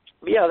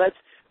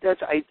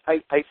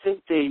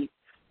think they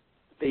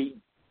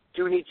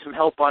do need some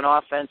help on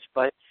offense,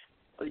 but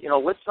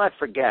let's not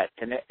forget.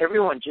 And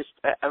everyone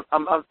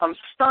I'm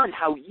stunned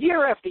how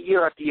year after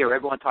year after year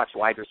everyone talks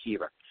wide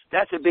receiver.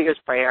 That's the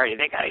biggest priority.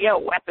 They got to get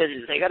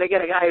weapons. They got to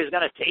get a guy who's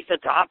going to take the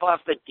top off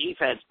the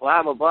defense.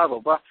 Blah blah blah blah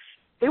blah.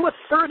 They were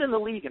third in the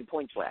league in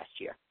points last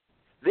year.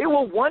 They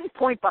were 1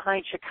 point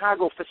behind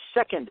Chicago for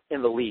second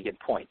in the league in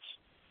points.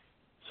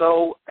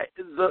 So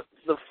the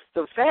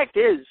fact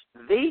is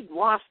they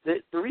lost.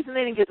 The reason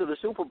they didn't get to the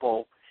Super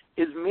Bowl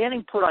is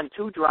Manning put on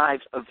 2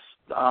 drives of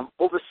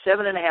over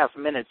 7.5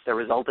 minutes that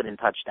resulted in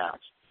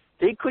touchdowns.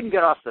 They couldn't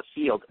get off the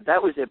field.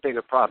 That was their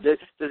bigger problem.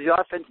 Does the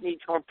offense need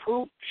to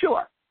improve?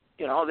 Sure.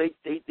 You know,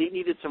 they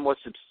needed some more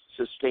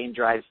sustained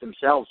drives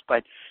themselves.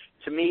 But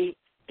to me,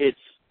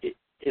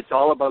 it's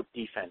all about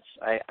defense.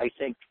 I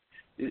think,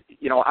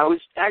 you know, I was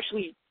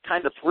actually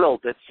kind of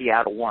thrilled that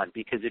Seattle won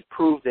because it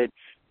proved that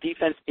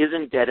defense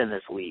isn't dead in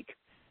this league.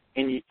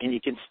 And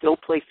you can still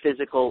play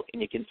physical,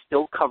 and you can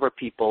still cover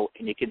people,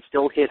 and you can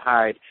still hit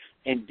hard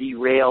and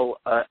derail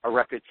a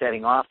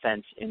record-setting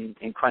offense in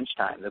crunch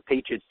time. The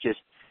Patriots just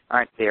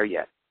aren't there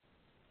yet.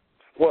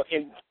 Well,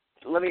 and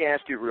let me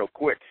ask you real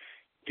quick.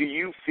 Do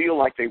you feel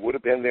like they would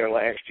have been there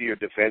last year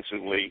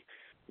defensively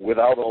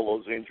without all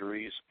those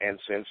injuries, and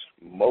since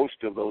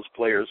most of those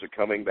players are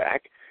coming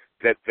back,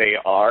 that they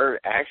are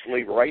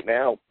actually right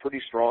now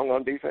pretty strong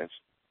on defense?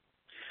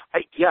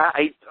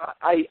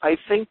 I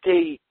think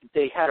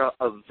they had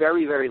a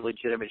very, very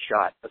legitimate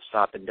shot of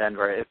stopping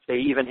Denver if they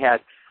even had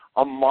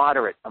a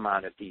moderate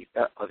amount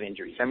of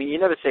injuries. I mean, you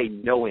never say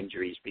no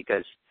injuries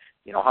because,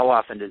 you know, how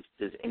often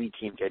does any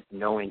team get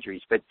no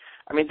injuries? But,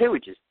 I mean, they were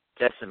just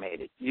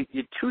decimated.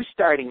 Your 2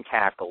 starting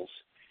tackles,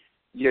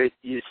 your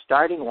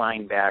starting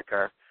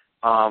linebacker,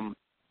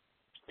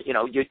 you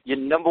know, your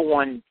number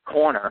 1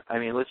 corner. I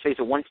mean, let's face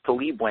it, once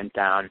Talib went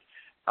down,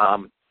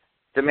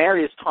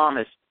 Demaryius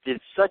Thomas did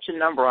such a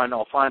number on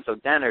Alfonso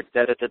Dennard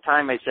that at the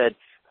time I said,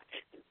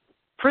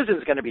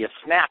 prison's going to be a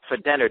snap for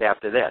Dennard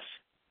after this.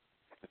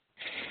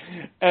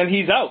 And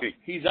he's out.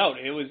 He's out.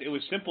 It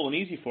was simple and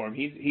easy for him.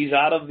 He's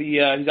out of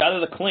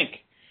the clink.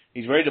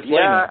 He's ready to play.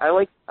 Yeah,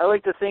 now. I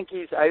like to think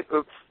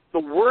the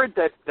word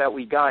that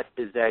we got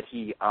is that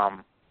he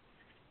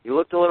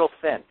looked a little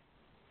thin.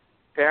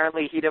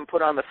 Apparently, he didn't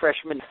put on the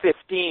freshman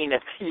 15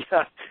 at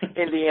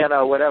the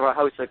Indiana whatever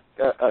House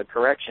of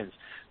Corrections.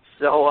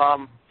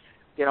 So,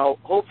 you know,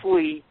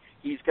 hopefully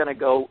he's going to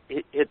go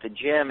hit the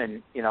gym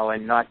and, you know,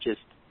 and not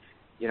just,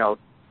 you know,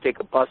 take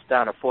a bus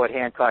down to Fort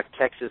Hancock,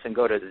 Texas, and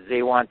go to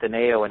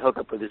Zihuatanejo and hook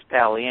up with his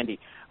pal Andy.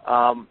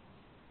 That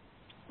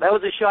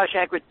was a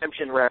Shawshank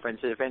Redemption reference.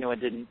 If anyone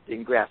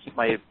didn't grasp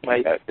my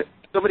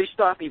somebody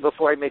stop me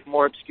before I make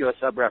more obscure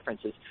sub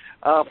references.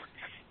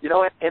 You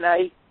know, and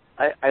I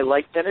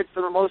like Dennard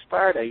for the most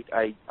part.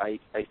 I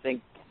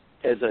think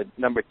as a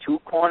number 2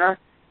 corner,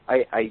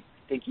 I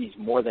think he's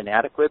more than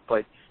adequate.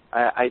 But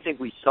I think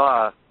we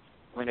saw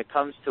when it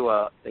comes to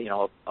a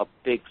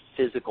big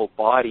physical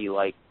body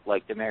like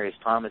Demaryius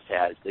Thomas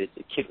has, the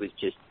kid was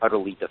just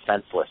utterly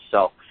defenseless.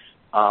 So,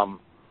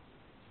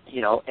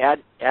 you know,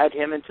 add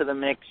him into the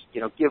mix.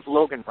 You know, give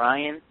Logan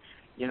Ryan,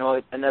 you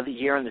know, another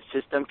year in the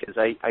system because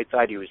I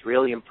thought he was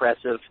really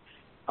impressive.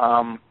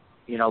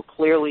 You know,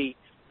 clearly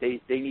they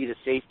need a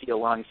safety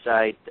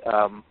alongside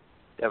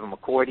Devin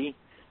McCourty,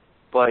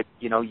 but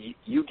you know,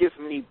 you give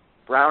me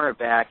Browner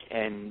back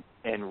and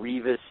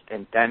Revis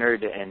and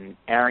Dennard and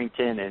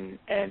Arrington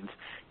and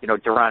you know,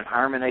 Duron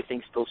Harmon I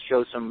think still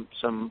shows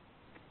some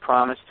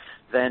promise,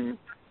 then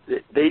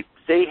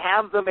they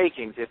have the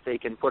makings if they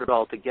can put it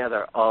all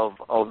together of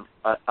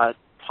a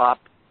top,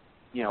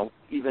 you know,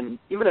 even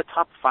a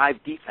top 5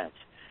 defense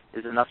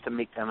is enough to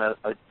make them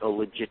a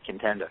legit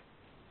contender.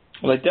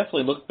 Well, they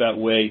definitely looked that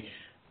way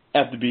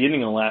at the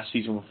beginning of last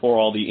season before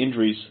all the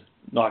injuries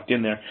knocked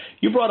in there.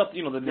 You brought up,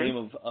 you know, the name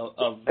of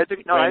no,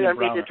 I didn't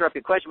mean to interrupt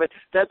your question, but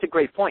that's a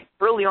great point.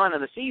 Early on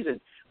in the season,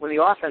 when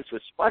the offense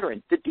was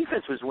sputtering, the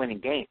defense was winning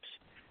games.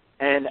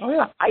 And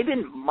I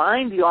didn't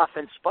mind the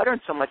offense sputtering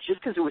so much just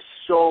because it was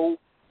so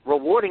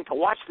rewarding to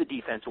watch the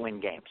defense win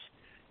games.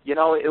 You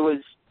know,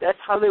 that's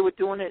how they were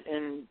doing it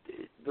in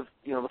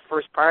the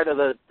first part of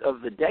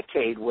the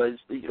decade was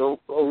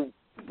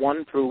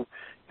 01 through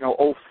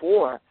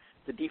 04.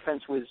 The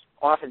defense was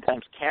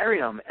oftentimes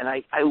carrying them, and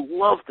I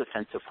love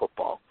defensive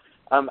football.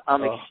 I'm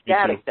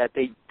ecstatic that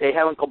they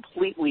haven't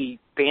completely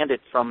banned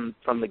it from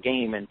the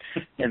game, and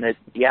that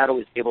Seattle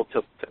is able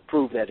to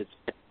prove that it's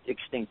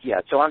extinct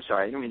yet. So I'm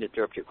sorry, I didn't mean to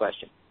interrupt your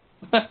question.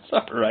 That's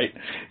all right.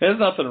 There's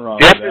nothing wrong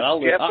with that.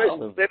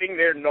 Jeff is sitting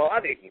there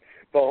nodding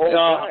the whole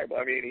time.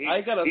 I mean,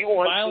 he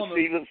wants to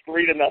see this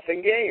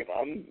 3-0 game.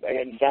 And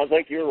it sounds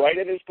like you're right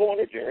in his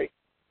corner, Jerry.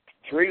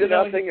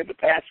 3-0 and the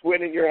Pats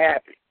win, and you're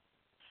happy.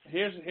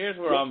 Here's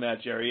where I'm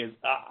at, Jerry. Is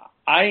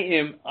I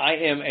am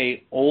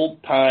a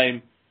old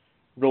time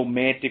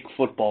romantic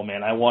football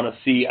man. I want to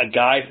see a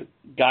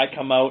guy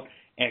come out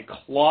and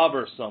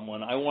clobber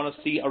someone. I want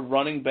to see a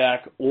running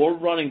back or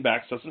running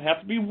backs, doesn't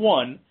have to be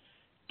one,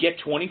 get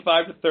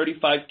 25 to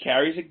 35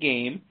 carries a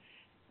game,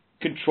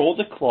 control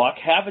the clock,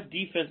 have a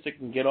defense that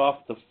can get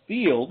off the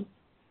field,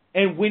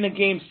 and win a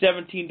game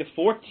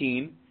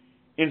 17-14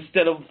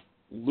 instead of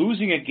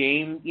losing a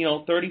game,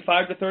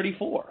 35 to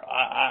 34.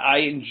 I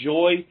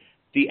enjoy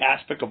the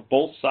aspect of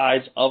both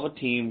sides of a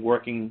team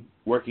working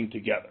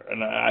together,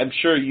 and I'm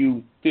sure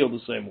you feel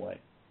the same way.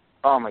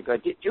 Oh my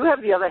God! Do you have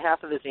the other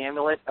half of this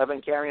amulet I've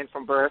been carrying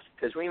from birth?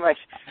 Because we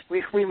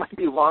might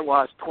be long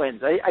lost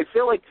twins. I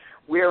feel like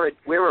we're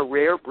a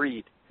rare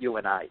breed, you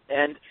and I.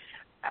 And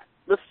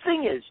the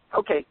thing is,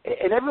 okay,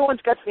 and everyone's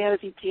got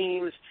fantasy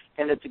teams,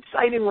 and it's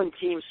exciting when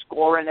teams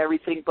score and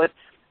everything, but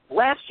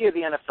last year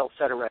the NFL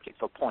set a record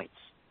for points.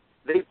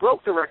 They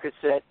broke the record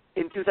set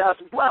in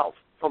 2012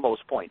 for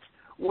most points,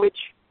 which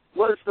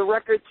was the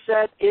record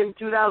set in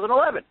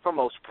 2011 for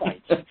most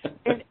points.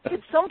 And at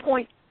some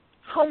point,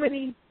 how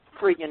many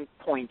friggin'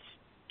 points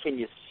can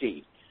you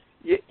see?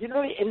 You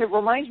know, and it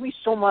reminds me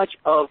so much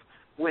of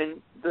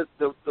when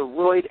the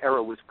Royd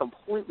era was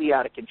completely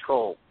out of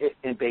control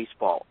in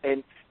baseball.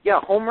 And, yeah,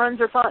 home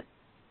runs are fun.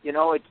 You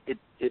know,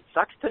 it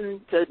sucks to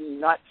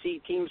not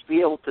see teams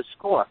be able to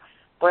score.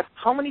 But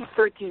how many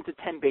 13 to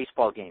 10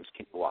 baseball games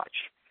can you watch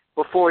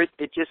before it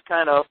just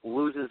kind of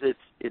loses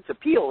its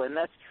appeal? And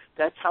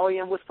that's how I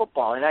am with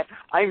football. And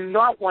I'm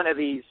not one of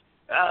these,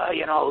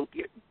 you know,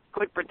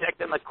 quit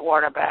protecting the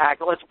quarterback,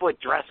 let's put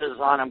dresses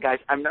on them, guys.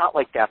 I'm not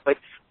like that. But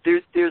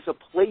there's a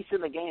place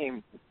in the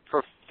game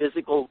for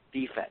physical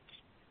defense,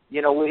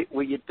 you know,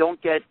 where you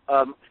don't get,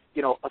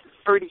 you know, a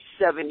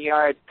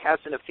 37-yard pass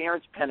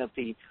interference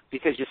penalty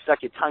because you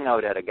stuck your tongue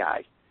out at a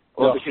guy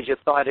or because you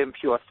thought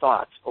impure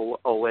thoughts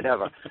or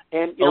whatever.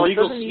 And, you know,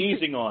 illegal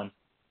sneezing on.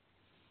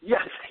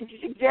 Yes,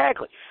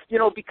 exactly. You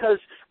know, because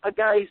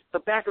the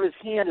back of his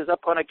hand is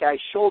up on a guy's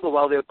shoulder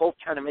while they're both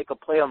trying to make a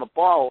play on the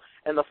ball,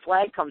 and the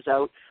flag comes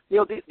out. You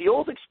know, the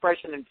old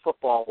expression in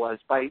football was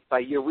by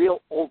your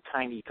real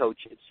old-timey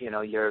coaches, you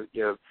know, your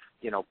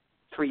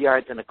 3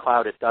 yards in a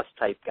cloud of dust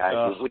type guys,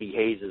 your Woody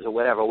Hayes or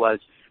whatever it was.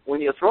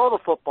 When you throw the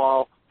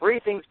football, 3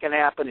 things can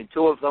happen, and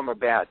 2 of them are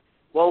bad.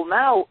 Well,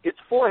 now it's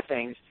 4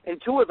 things, and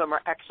 2 of them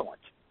are excellent.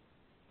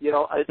 You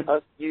know,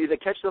 you either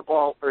catch the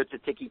ball or it's a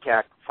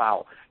ticky-tack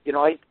foul. You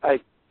know,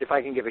 if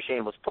I can give a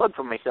shameless plug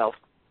for myself,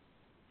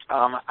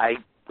 I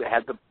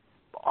had the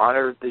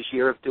honor this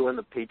year of doing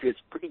the Patriots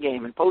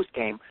pregame and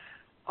postgame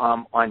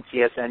on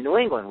CSN New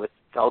England with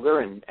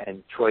Felder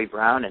and Troy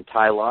Brown and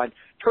Ty Law.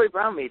 Troy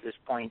Brown made this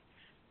point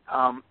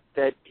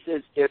that he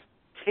says if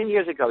 10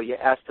 years ago you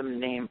asked him to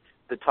name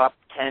the top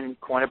 10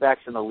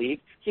 cornerbacks in the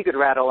league, he could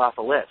rattle off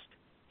a list.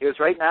 He goes,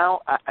 right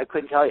now, I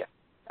couldn't tell you.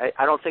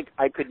 I don't think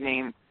I could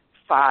name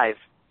 5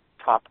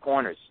 top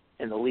corners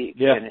in the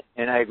league,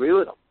 and I agree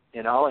with him.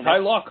 You know, and Ty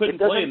Law couldn't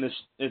play in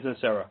this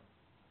era.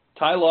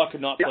 Ty Law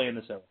could not play in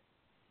this era.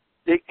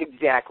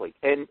 Exactly,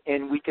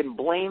 and we can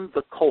blame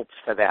the Colts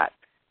for that.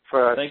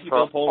 For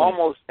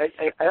almost, I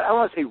don't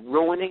want to say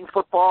ruining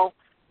football,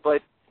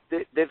 but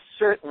they've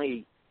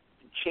certainly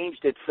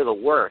changed it for the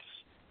worse.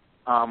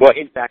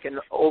 Back in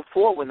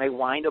 2004 when they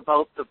whined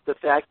about the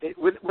fact that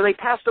when they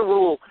passed a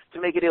rule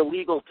to make it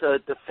illegal to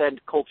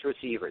defend Colts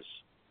receivers.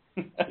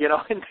 You know,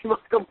 and people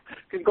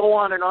can go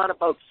on and on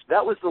about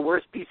that was the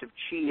worst piece of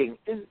cheating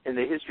in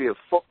the history of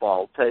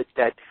football,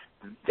 that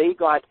they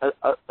got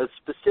a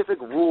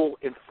specific rule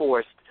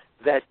enforced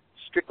that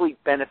strictly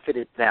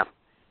benefited them.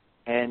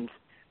 And,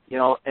 you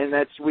know, and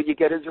that's what you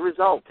get as a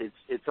result.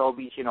 It's all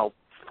these,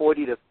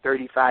 40 to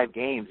 35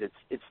 games.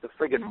 It's the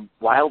friggin'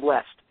 Wild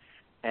West.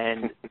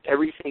 And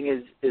everything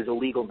is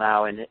illegal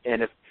now. And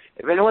if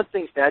anyone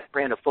thinks that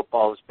brand of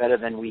football is better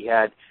than we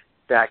had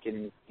back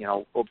in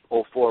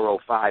 04,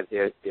 05,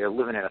 they're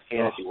living in a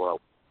fantasy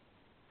world.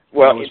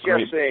 Well, he's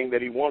just saying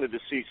that he wanted to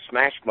see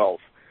Smash Mouth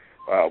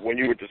when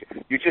you're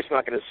just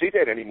not going to see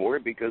that anymore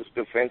because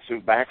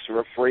defensive backs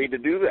are afraid to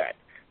do that.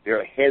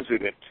 They're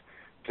hesitant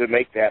to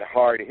make that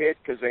hard hit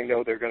because they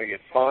know they're going to get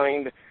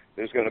fined.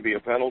 There's going to be a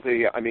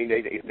penalty. I mean,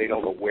 they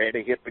don't know where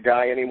to hit the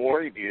guy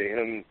anymore. Do you hit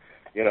him,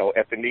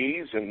 at the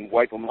knees and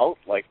wipe him out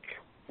like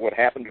what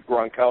happened to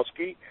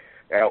Gronkowski?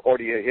 Or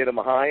do you hit him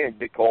high and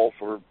get called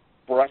for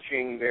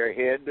brushing their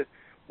head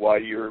while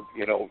you're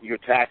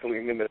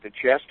tackling them at the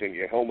chest and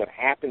your helmet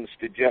happens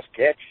to just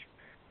catch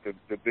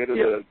the bit of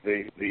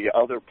the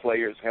other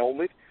player's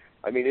helmet?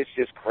 I mean, it's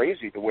just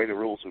crazy the way the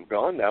rules have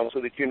gone now, so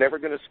that you're never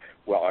going to,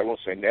 well, I won't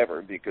say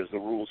never because the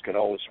rules can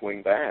always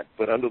swing back,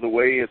 but under the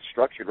way it's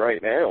structured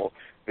right now,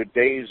 the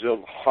days of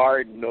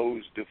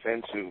hard-nosed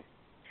defensive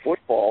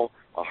football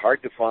are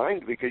hard to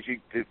find because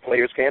the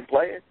players can't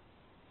play it.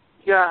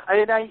 Yeah,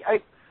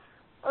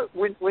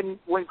 when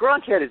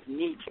Gronk had his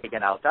knee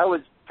taken out, that was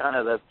kind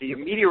of the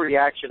immediate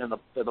reaction in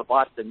the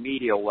Boston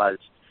media was,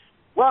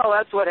 well,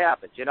 that's what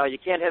happens. You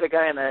can't hit a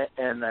guy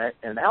in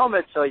the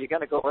helmet, so you're going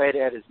to go right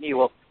at his knee.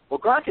 Well,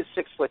 Gronk is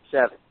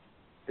 6'7".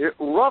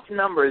 Rough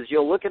numbers,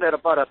 you're looking at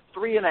about a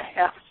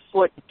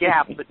 3.5-foot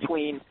gap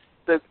between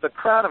the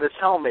crown of his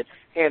helmet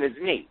and his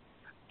knee.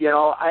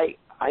 I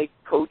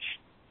coach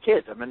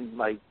kids.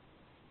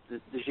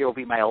 This year will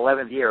be my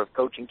 11th year of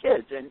coaching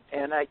kids,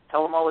 and I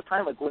tell them all the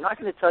time, like, we're not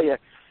going to tell you,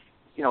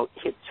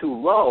 hit too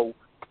low,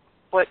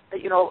 but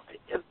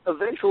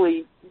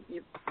eventually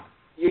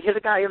you hit a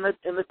guy in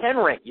the 10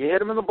 ring, you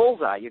hit him in the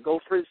bullseye, you go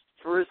for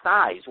his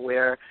thighs,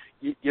 where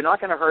you're not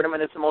going to hurt him,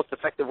 and it's the most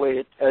effective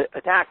way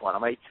to tackle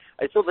him. I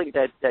still think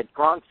that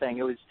Gronk thing,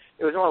 it was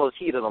one of those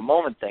heat of the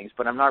moment things,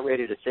 but I'm not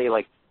ready to say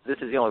like this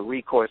is the only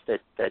recourse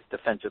that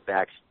defensive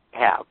backs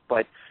have.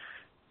 But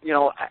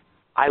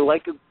I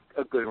like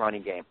a good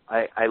running game.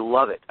 I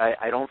love it.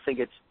 I don't think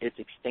it's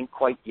extinct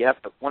quite yet,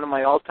 but one of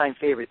my all-time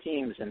favorite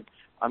teams, and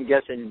I'm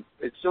guessing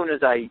as soon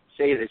as I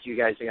say this, you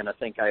guys are going to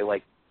think I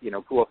like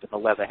grew up in the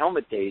leather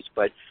helmet days,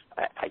 but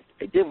I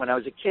did when I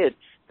was a kid.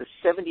 The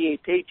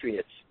 78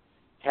 Patriots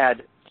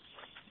had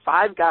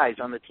 5 guys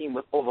on the team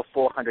with over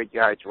 400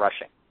 yards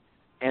rushing.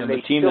 And the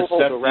they team still that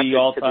hold set the record the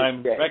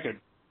all-time to this day. record.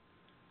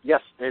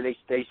 Yes, they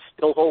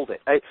still hold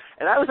it.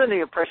 And I was under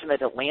the impression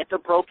that Atlanta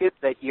broke it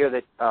that year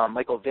that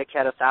Michael Vick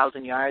had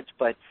 1,000 yards,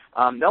 but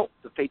no,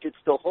 the Patriots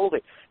still hold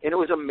it, and it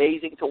was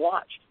amazing to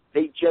watch.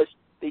 They just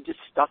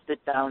stuffed it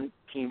down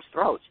teams'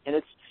 throats, and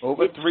it's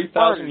over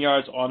 3,000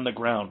 yards on the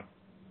ground.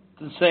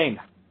 It's insane.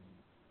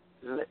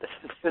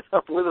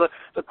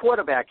 The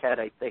quarterback had,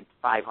 I think,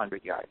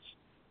 500 yards,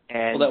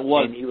 and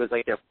he was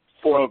like their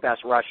 4th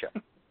best rusher.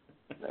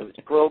 It was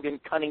Grogan,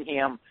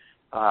 Cunningham,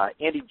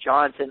 Andy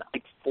Johnson,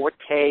 Ike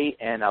Forte,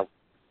 and I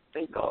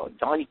think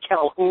Donnie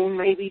Calhoun,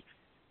 maybe.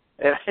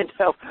 And I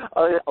know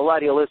a lot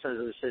of your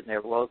listeners are sitting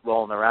there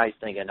rolling their eyes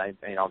thinking, I'm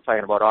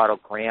talking about Otto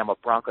Graham or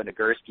Bronco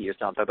Nagurski or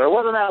something, but it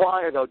wasn't that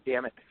long ago,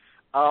 damn it.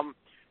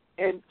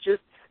 And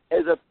just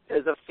as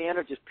a fan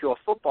of just pure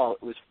football,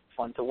 it was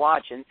fun to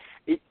watch, and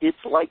it's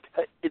like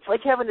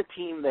having a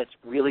team that's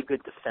really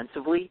good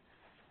defensively.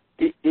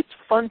 It's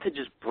fun to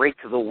just break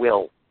the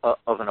will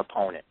of an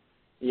opponent.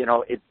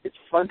 It's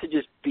fun to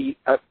just be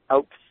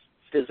out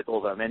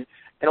physical them, and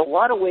in a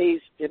lot of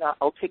ways,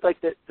 I'll take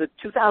like the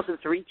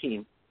 2003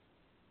 team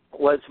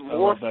was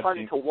more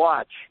fun to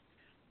watch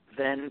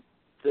than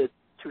the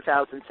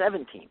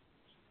 2007 team.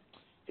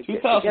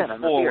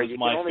 2004 was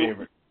my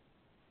favorite.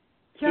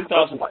 Yeah,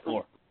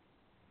 2004.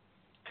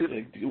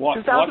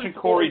 Watching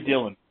Corey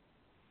Dillon.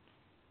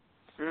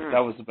 That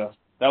was the best.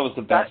 That was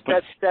the best.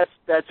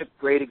 That's a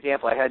great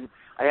example. I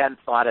hadn't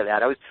thought of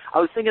that. I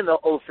was thinking the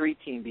 2003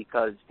 team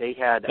because they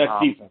had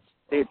defense.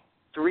 They had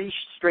 3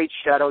 straight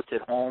shutouts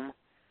at home.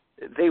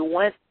 They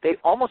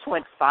almost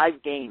went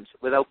 5 games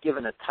without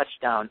giving a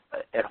touchdown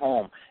at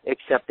home,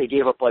 except they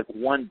gave up like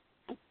one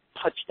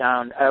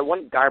touchdown,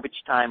 one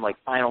garbage time, like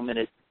final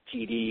minute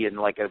TD, and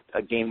like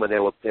a game where they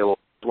were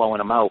blowing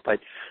them out. But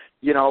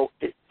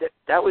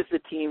that was the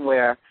team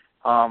where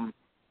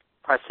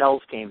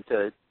Parcells came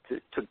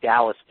took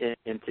Dallas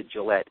into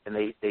Gillette, and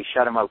they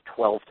shut them out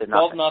 12-0.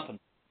 12-0.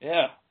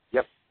 Yeah.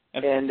 Yep.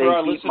 And they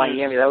beat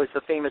Miami. That was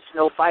the famous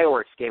snow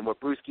fireworks game where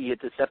Brewski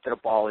intercepted a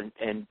ball and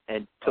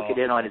took it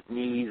in on his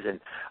knees,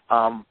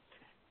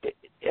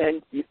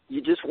 and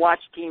you just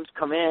watched teams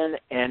come in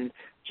and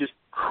just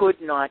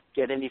could not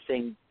get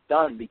anything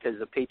done because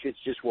the Patriots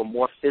just were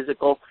more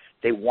physical.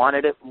 They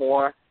wanted it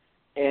more,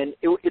 and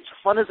it's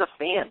fun as a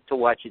fan to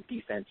watch a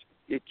defense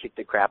kick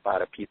the crap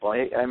out of people.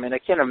 I mean, I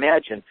can't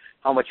imagine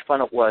how much fun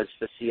it was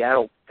for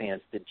Seattle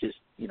fans to just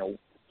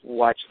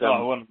watch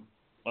them.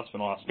 That's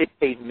been awesome. Pick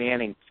Peyton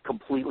Manning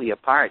completely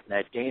apart in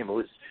that game.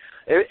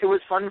 It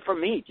was fun for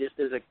me, just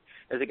as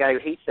a guy who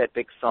hates that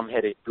big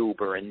thumb-headed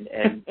goober and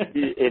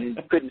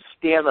couldn't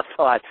stand the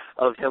thought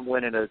of him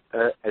winning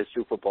a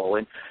Super Bowl.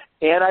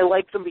 And I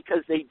liked them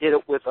because they did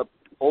it with a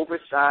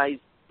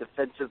oversized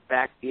defensive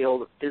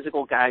backfield,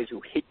 physical guys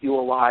who hit you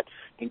a lot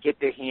and get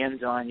their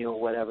hands on you or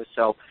whatever.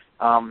 So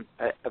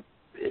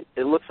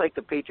it looks like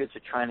the Patriots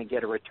are trying to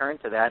get a return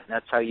to that, and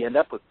that's how you end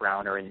up with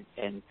Browner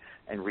and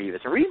Revis.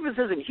 And Revis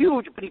isn't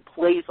huge, but he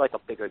plays like a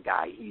bigger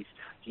guy. He's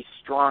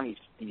strong.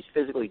 He's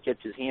physical. He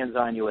gets his hands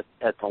on you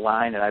at the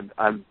line. And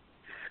I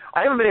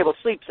haven't been able to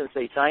sleep since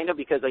they signed him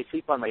because I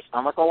sleep on my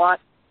stomach a lot,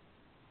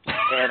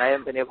 and I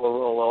haven't been able to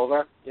roll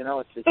over.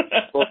 It's this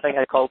little thing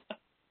I call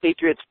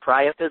Patriots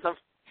priapism.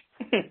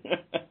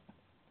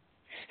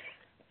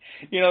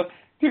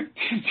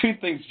 Two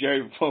things,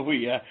 Jerry, before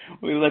we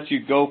let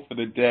you go for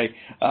the day.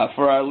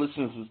 For our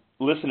listeners,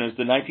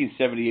 the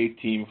 1978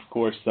 team, of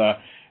course,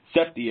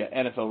 set the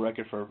NFL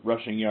record for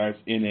rushing yards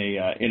in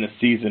a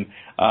season.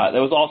 That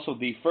was also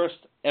the first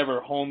ever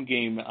home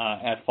game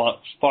at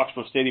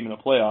Foxborough Stadium in the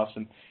playoffs,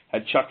 and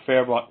had Chuck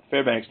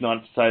Fairbanks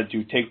not decided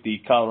to take the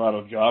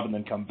Colorado job and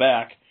then come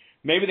back,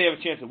 maybe they have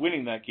a chance of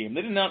winning that game.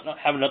 They did not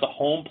have another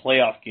home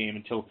playoff game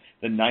until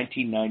the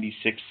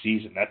 1996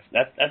 season.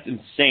 That's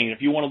insane.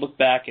 If you want to look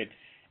back at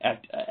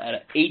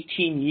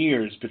 18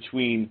 years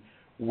between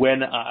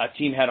when a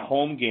team had a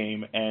home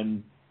game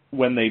and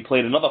when they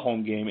played another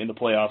home game in the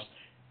playoffs,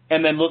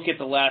 and then look at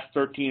the last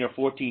 13 or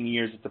 14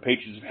 years that the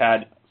Patriots have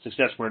had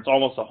success, where it's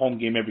almost a home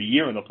game every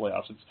year in the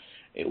playoffs.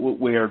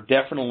 We're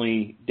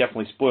definitely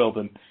spoiled.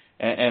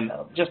 And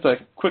just a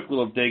quick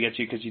little dig at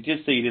you, because you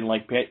did say you didn't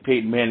like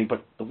Peyton Manning,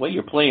 but the way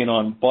you're playing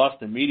on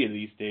Boston media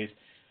these days,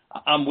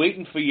 I'm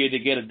waiting for you to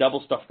get a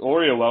double stuffed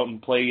Oreo out and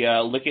play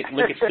lick it,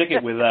 stick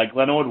it with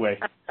Glenn Ordway.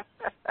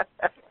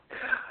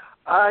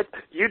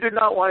 You do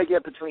not want to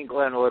get between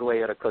Glenn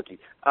Ordway and a cookie.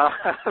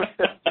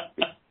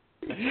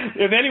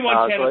 If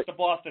anyone can, it's the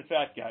Boston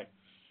fat guy.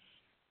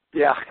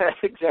 Yeah,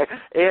 exactly.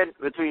 And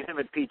between him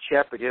and Pete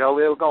Shepard, we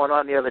were going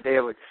on the other day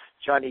with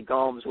Johnny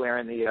Gomes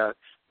wearing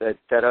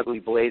that ugly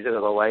blazer to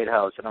the White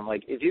House, and I'm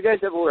like, if you guys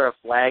ever wear a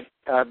flag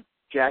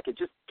jacket,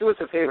 just do us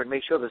a favor and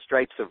make sure the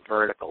stripes are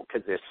vertical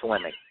because they're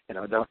slimming.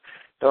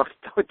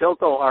 Don't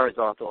go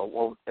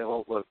horizontal. It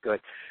won't look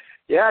good.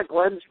 Yeah,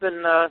 Glenn's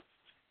been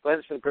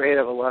great. I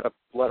have a lot of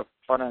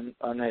fun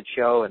on that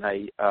show, and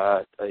I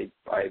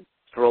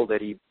thrilled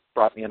that he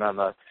brought me in on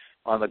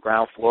the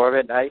ground floor of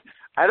it. And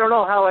I don't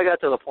know how I got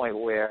to the point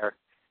where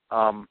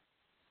I'm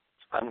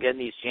getting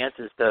these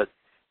chances to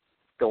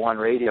go on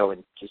radio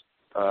and just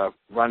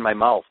run my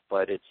mouth,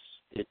 but it's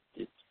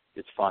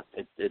fun.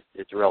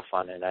 It's real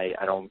fun, and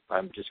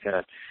I'm just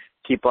gonna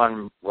keep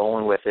on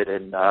rolling with it.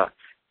 And I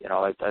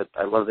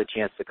love the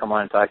chance to come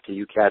on and talk to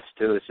you cats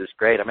too. This is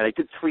great. I mean, I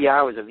did 3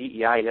 hours of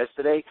EEI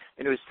yesterday,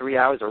 and it was 3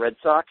 hours of Red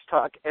Sox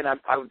talk, and I'm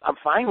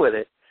fine with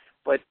it.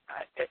 But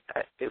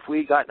if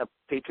we gotten a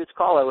Patriots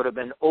call, I would have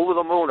been over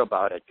the moon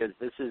about it, because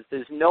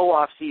there's no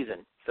off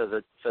season for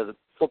the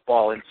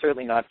football, and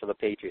certainly not for the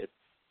Patriots.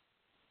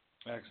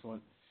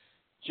 Excellent.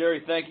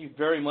 Jerry, thank you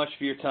very much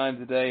for your time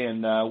today.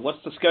 And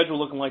what's the schedule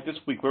looking like this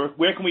week?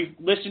 Where can we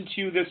listen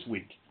to you this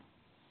week?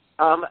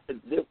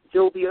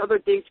 There'll be other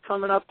dates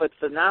coming up, but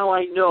for now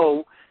I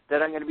know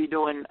that I'm going to be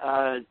doing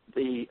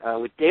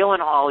with Dale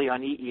and Holly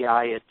on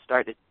EEI. It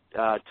started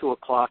at 2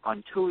 o'clock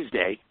on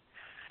Tuesday.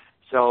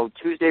 So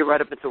Tuesday right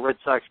up until Red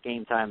Sox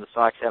game time, the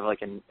Sox have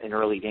like an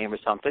early game or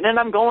something. And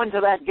I'm going to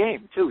that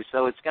game, too.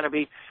 So it's going to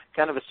be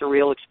kind of a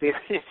surreal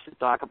experience to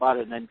talk about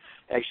it and then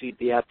actually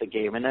be at the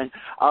game. And then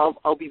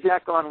I'll be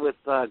back on with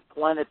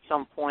Glenn at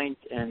some point,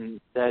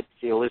 and that,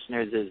 for your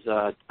listeners, is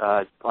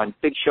on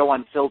Big Show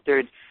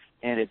Unfiltered,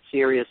 and it's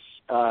Sirius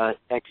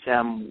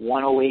XM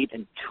 108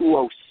 and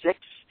 206.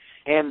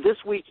 And this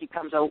week he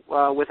comes out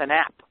with an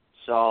app.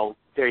 So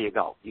there you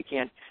go. You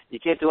can't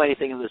do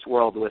anything in this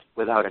world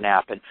without an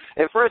app. And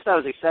at first I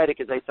was excited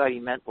because I thought he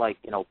meant like,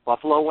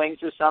 buffalo wings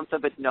or something,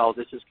 but no,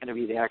 this is going to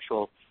be the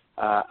actual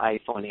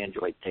iPhone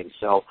Android thing.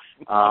 So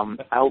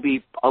I'll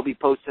be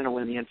posting it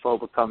when the info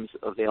becomes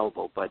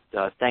available. But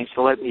thanks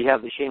for letting me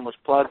have the shameless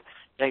plug.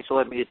 Thanks for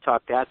letting me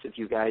talk bats with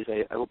you guys.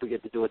 I hope we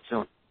get to do it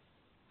soon.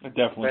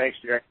 Definitely. Thanks,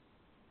 Jerry.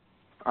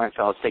 All right,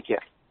 fellas, take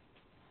care.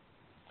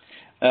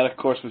 That, of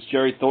course, was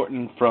Jerry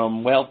Thornton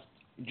from,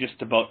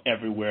 just about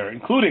everywhere,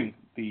 including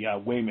the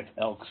Weymouth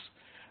Elks.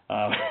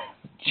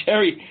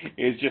 Jerry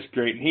is just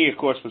great. And he, of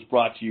course, was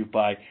brought to you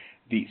by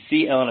the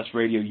CLNS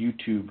Radio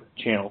YouTube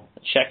channel.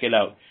 Check it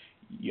out.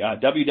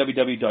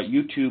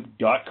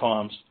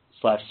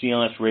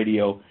 www.youtube.com/CLNS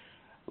Radio,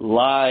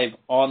 live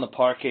on the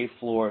parquet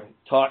floor,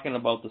 talking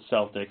about the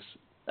Celtics.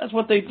 That's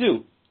what they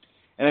do.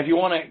 And if you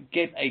want to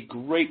get a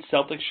great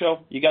Celtics show,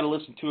 you got to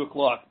listen 2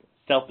 o'clock.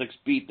 Celtics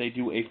Beat. They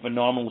do a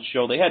phenomenal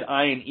show. They had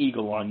Iron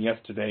Eagle on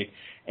yesterday,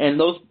 and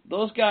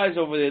those guys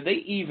over there,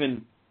 they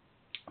even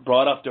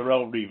brought up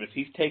Darrelle Revis.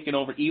 He's taken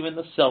over even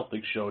the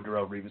Celtics show.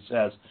 Darrelle Revis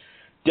has.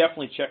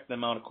 Definitely check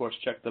them out. Of course,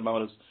 check them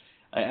out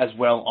as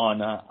well on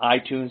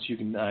iTunes. You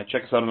can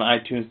check us out on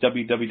iTunes,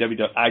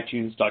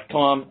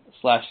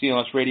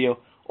 www.itunes.com/CLNS Radio,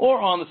 or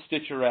on the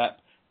Stitcher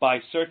app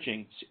by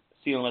searching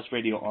CLNS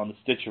Radio on the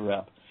Stitcher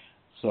app.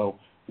 So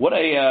what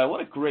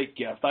a great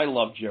guest. I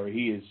love Jerry.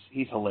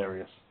 He's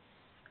hilarious.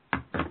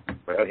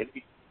 Well,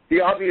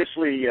 he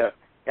obviously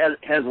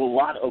has a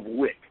lot of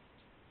wit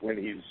when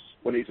he's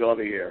on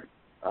the air.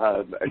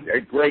 A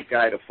great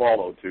guy to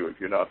follow too if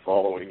you're not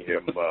following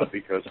him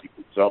because he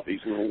puts out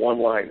these little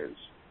one-liners.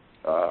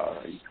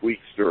 He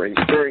tweaks during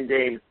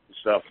games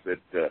stuff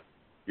that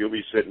you'll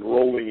be sitting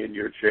rolling in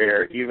your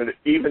chair, even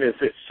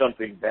if it's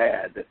something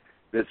bad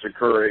that's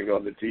occurring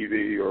on the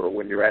TV or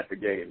when you're at the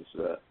games.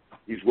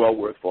 He's well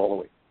worth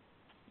following.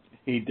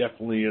 He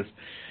definitely is.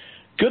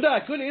 Good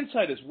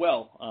insight as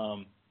well. I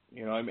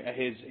mean,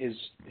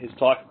 his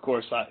talk, of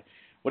course.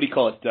 What do you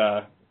call it?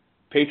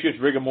 Patriots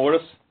rigor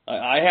mortis.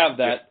 I have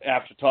that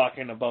after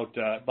talking about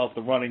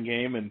the running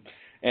game and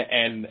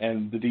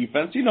the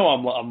defense.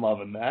 I'm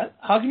loving that.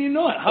 How can you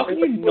not? How can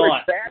you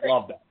not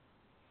love that?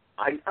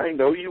 I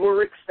know you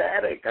were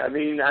ecstatic. I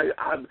mean,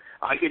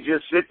 I could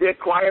just sit there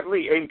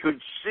quietly and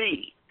could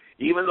see,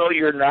 even though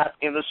you're not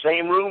in the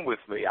same room with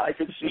me, I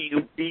could see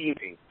you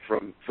beaming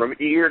from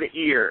ear to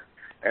ear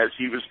as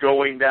he was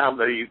going down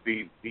the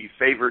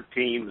favorite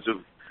teams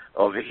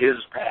of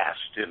his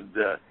past, and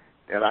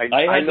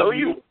I know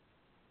you.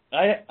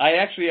 I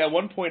actually at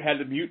one point had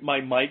to mute my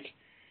mic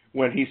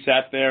when he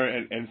sat there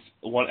and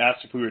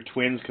asked if we were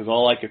twins because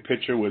all I could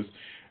picture was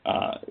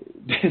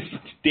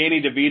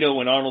Danny DeVito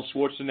and Arnold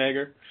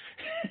Schwarzenegger.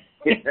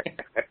 Yeah.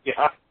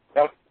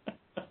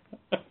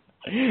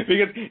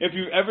 Because if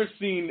you've ever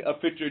seen a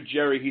picture of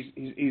Jerry,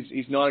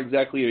 he's not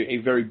exactly a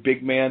very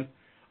big man.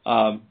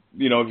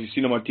 If you've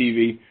seen him on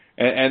TV,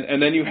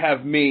 and then you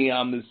have me.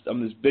 I'm this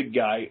big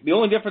guy. The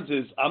only difference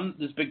is I'm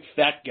this big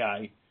fat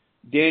guy.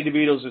 Danny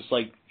DeVito's this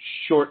like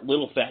short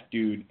little fat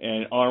dude,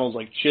 and Arnold's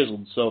like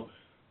chiseled. So,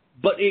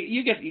 but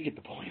you get the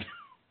point.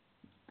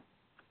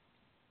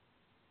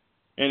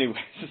 Anyways,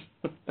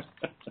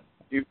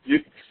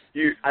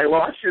 I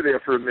lost you there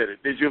for a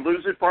minute. Did you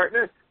lose it,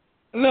 partner?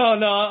 No,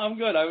 I'm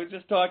good. I was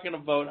just talking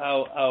about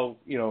how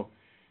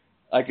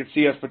I could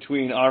see us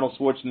between Arnold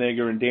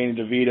Schwarzenegger and Danny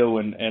DeVito,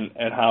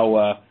 and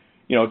how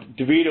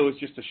DeVito is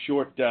just a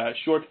short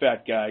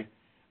fat guy,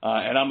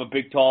 and I'm a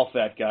big tall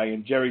fat guy,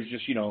 and Jerry's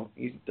just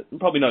he's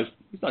probably not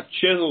he's not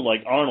chiseled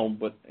like Arnold,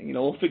 but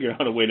we'll figure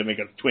out a way to make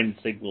a twin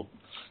signal.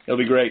 It'll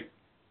be great.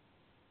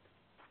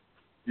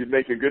 You'd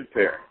make a good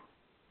pair.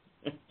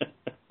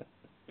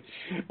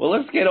 Well,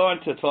 let's get on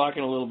to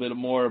talking a little bit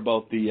more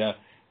about the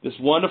this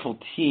wonderful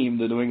team,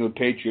 the New England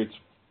Patriots.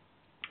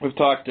 We've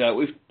talked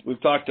over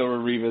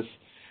Revis.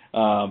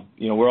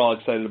 We're all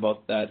excited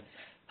about that.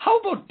 How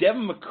about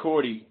Devin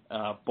McCourty,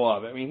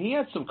 Bob? I mean, he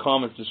had some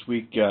comments this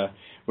week where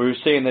he was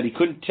saying that he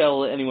couldn't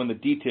tell anyone the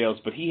details,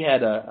 but he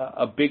had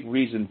a big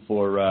reason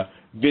for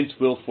Vince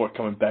Wilfork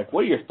coming back.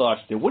 What are your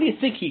thoughts there? What do you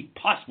think he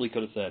possibly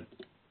could have said?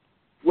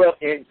 Well,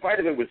 and part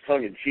of it was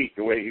tongue-in-cheek,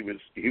 the way he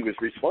was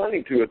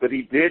responding to it, but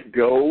he did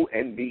go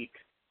and meet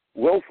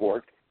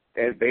Wilfork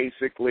and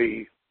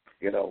basically,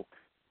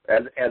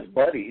 as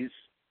buddies,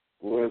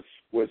 was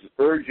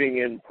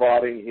urging and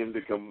prodding him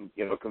to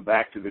come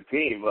back to the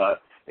team.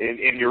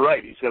 And you're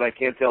right. He said, I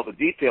can't tell the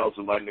details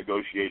of my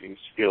negotiating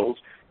skills,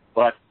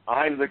 but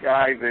I'm the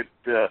guy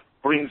that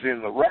brings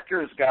in the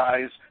Rutgers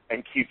guys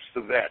and keeps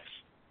the vets.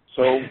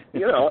 So,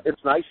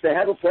 it's nice to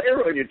have a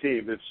player on your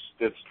team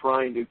that's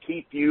trying to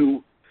keep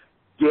you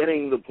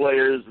getting the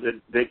players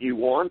that you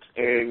want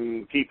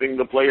and keeping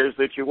the players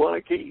that you want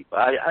to keep.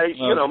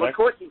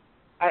 McCourty,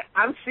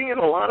 I'm seeing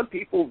a lot of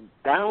people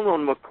down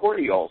on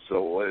McCourty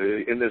also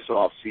in this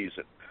off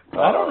season.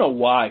 I don't know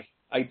why.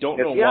 He's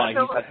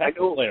a heck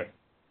of a player.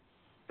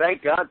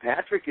 Thank God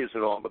Patrick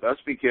isn't on with us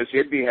because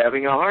he'd be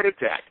having a heart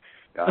attack.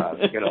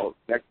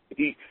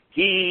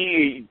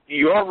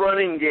 Your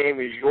running game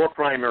is your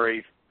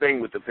primary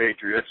thing with the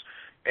Patriots,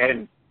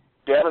 and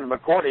Devin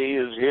McCourty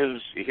is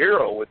his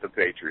hero with the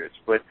Patriots.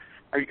 But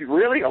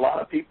really, a lot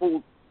of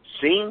people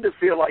seem to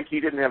feel like he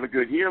didn't have a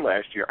good year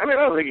last year. I mean,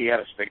 I don't think he had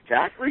a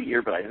spectacular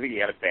year, but I think he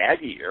had a bad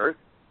year.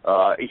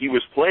 He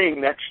was playing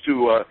next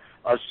to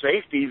a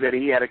safety that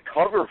he had to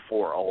cover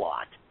for a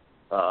lot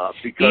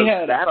because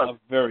that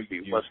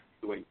he wasn't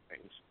doing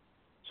things.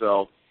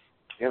 So,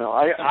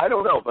 I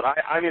don't know, but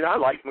I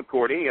like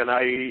McCourty, and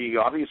he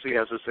obviously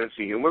has a sense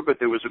of humor. But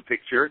there was a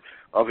picture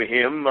of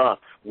him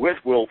with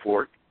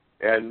Wilfork,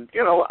 and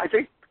I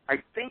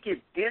think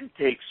it did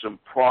take some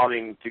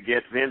prodding to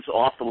get Vince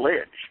off the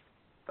ledge,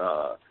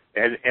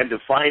 and to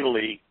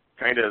finally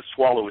kind of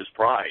swallow his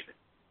pride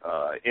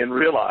and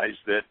realize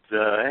that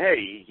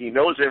hey, he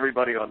knows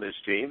everybody on this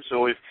team.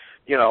 So if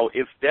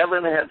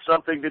Devin had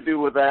something to do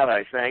with that,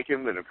 I thank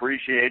him and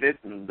appreciate it.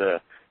 And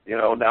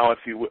now if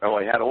he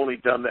had only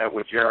done that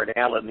with Jared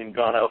Allen and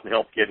gone out and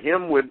helped get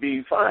him, would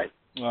be fine.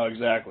 Oh,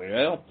 exactly.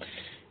 Well,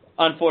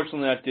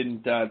 unfortunately,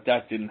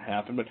 that didn't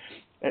happen. But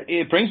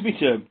it brings me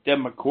to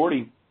Devin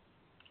McCourty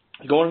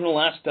going into the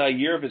last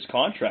year of his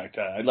contract.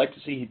 I'd like to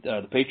see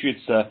the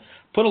Patriots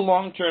put a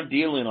long-term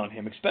deal in on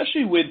him,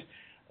 especially with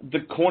the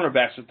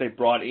cornerbacks that they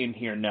brought in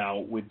here now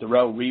with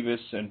Darrelle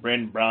Revis and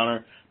Brandon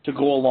Browner to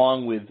go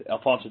along with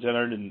Alfonso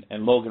Dennard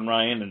and Logan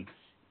Ryan, and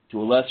to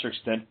a lesser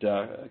extent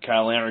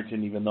Kyle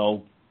Arrington, even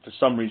though for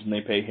some reason they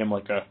pay him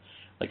like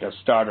a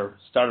starters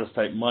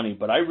type money.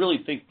 But I really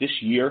think this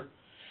year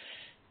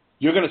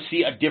you're going to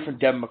see a different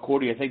Devin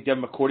McCourty. I think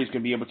Devin McCourty is going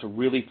to be able to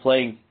really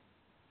play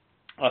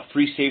a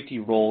free safety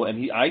role,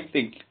 and I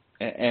think,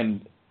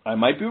 and I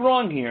might be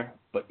wrong here,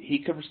 but he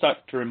could start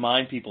to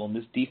remind people in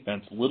this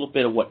defense a little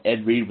bit of what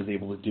Ed Reed was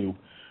able to do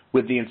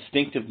with the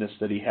instinctiveness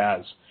that he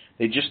has.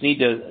 They just need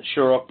to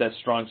shore up that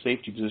strong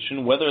safety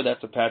position, whether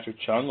that's a Patrick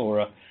Chung or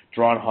a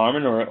Dron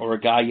Harmon or a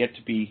guy yet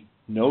to be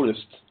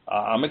noticed.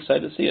 I'm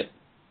excited to see it.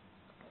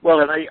 Well,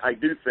 and I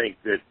do think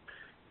that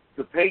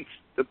the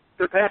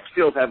Pats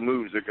still have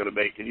moves they're going to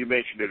make, and you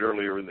mentioned it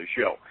earlier in the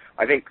show.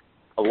 I think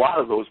a lot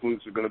of those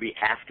moves are going to be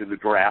after the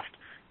draft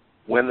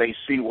when they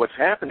see what's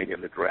happening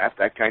in the draft.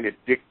 That kind of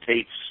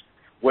dictates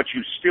what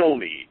you still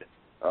need.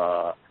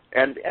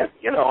 And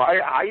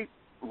I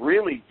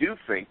really do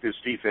think this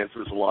defense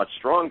is a lot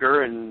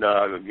stronger, and,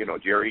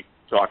 Jerry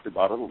talked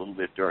about it a little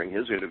bit during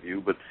his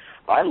interview, but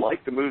I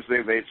like the moves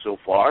they've made so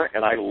far,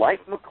 and I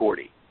like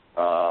McCourty.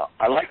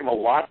 I like him a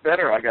lot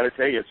better, I got to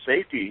tell you, at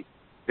safety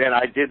than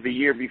I did the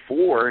year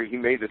before he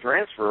made the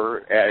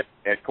transfer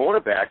at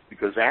cornerback,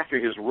 because after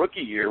his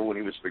rookie year when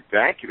he was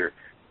spectacular,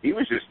 he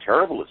was just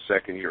terrible his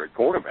second year at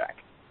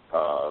cornerback.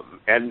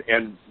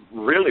 And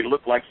really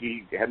looked like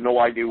he had no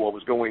idea what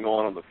was going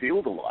on the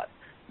field a lot.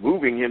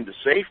 Moving him to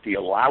safety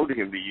allowed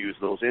him to use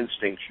those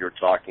instincts you're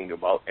talking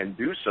about and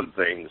do some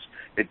things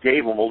that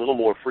gave him a little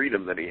more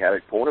freedom than he had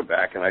at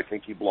cornerback, and I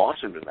think he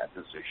blossomed in that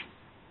position.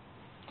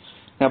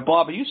 Now,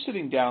 Bob, are you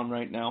sitting down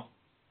right now?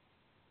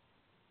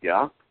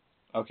 Yeah.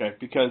 Okay,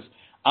 because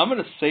I'm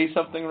going to say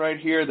something right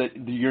here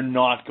that you're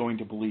not going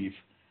to believe.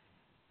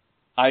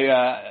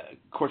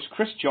 Of course,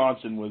 Chris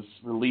Johnson was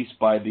released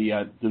by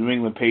the New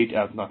England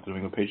Patriots, not the New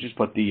England Patriots,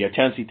 but the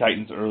Tennessee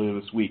Titans earlier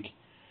this week.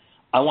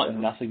 I want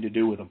nothing to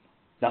do with him.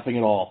 Nothing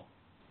at all.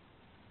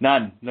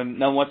 None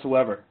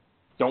whatsoever.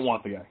 Don't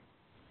want the guy.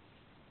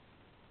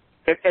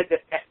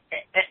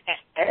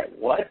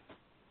 What?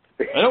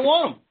 I don't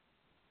want him.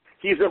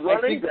 He's a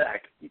running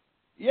back.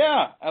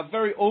 Yeah, a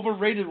very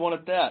overrated one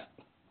at that.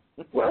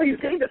 Well, he's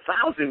gained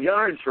 1,000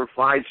 yards for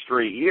 5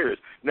 straight years.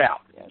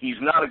 Now, he's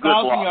not a good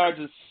blocker.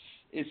 1,000 yards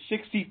is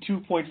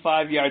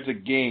 62.5 yards a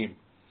game.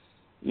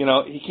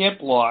 He can't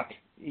block.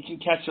 He can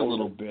catch a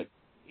little bit.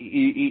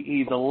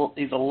 He's a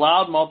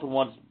loudmouth and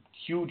wants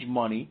huge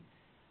money.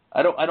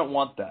 I don't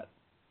want that.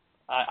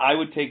 I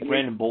would take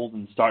Brandon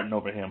Bolden starting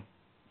over him.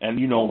 And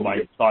you know my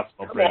thoughts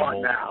about Brandon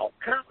Bolden. Now.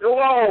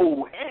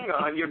 Whoa, hang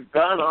on. You're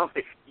done off.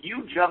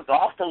 You jumped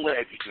off the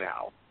ledge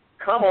now.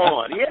 Come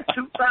on. He had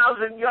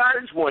 2,000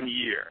 yards one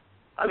year.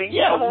 I mean,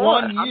 yeah, come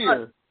on. 1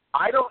 year.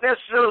 I don't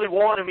necessarily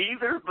want him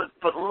either,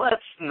 but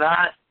let's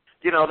not,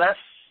 that's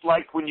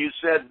like when you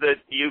said that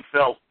you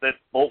felt that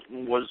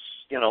Bolton was,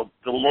 the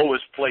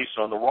lowest place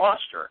on the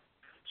roster.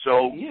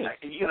 So, you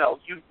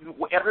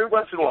every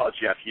once in a while,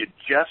 Jeff, you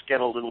just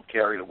get a little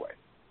carried away.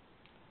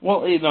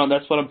 Well,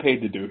 that's what I'm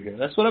paid to do here.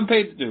 That's what I'm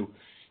paid to do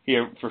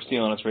here for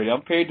CLNS Radio.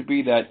 I'm paid to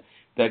be that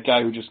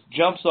guy who just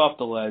jumps off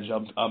the ledge.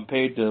 I'm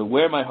paid to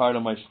wear my heart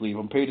on my sleeve.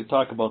 I'm paid to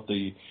talk about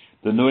the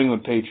New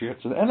England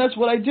Patriots, and that's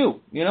what I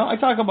do. I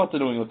talk about the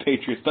New England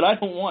Patriots, but I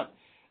don't want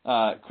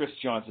Chris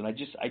Johnson.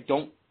 I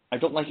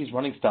don't like his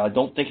running style. I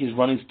don't think his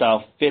running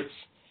style fits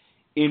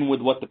in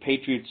with what the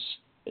Patriots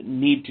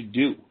need to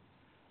do.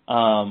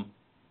 And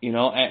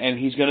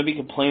he's going to be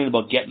complaining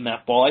about getting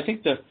that ball. I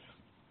think the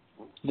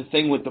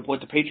thing with what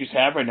the Patriots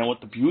have right now, what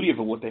the beauty of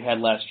it, what they had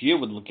last year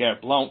with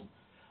LeGarrette Blount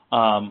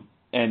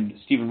and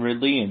Stephen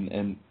Ridley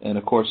and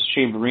of course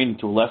Shane Vereen, and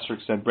to a lesser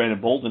extent Brandon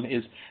Bolden,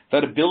 is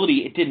that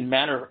ability. It didn't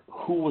matter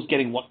who was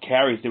getting what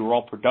carries; they were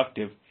all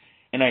productive,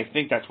 and I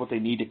think that's what they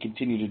need to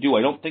continue to do.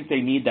 I don't think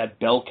they need that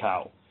bell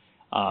cow.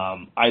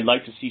 I'd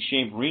like to see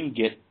Shane Vereen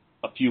get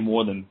a few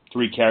more than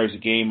 3 carries a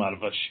game out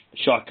of a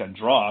shotgun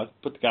draw.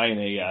 Put the guy in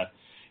a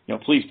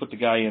please put the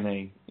guy in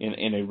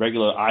a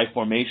regular I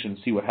formation and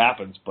see what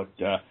happens. But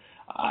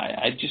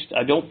I'm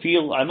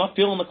not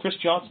feeling the Chris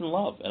Johnson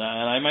love, and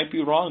I might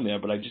be wrong there,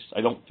 but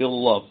I don't feel the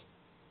love.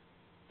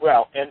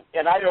 Well,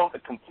 and I don't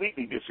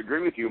completely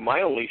disagree with you.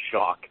 My only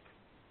shock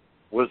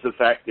was the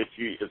fact that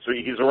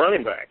he's a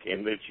running back,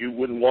 and that you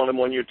wouldn't want him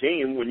on your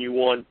team when you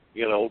want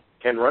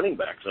 10 running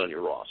backs on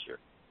your roster.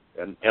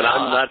 And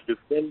I'm not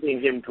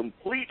defending him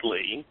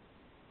completely.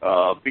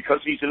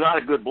 Because he's not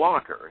a good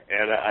blocker,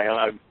 and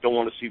I don't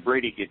want to see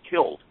Brady get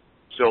killed.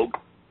 So,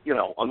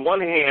 on one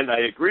hand, I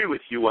agree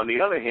with you. On the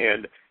other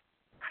hand,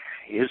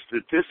 his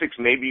statistics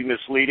may be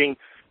misleading,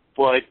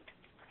 but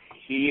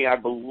I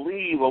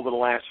believe, over the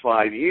last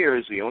 5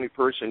 years, the only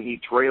person he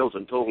trails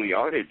in total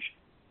yardage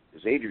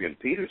is Adrian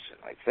Peterson,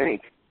 I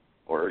think.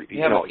 Or,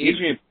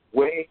 he's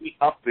way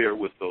up there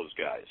with those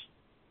guys.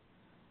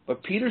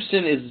 But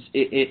Peterson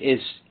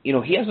is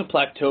he hasn't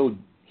plateaued.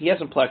 He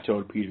hasn't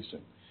plateaued,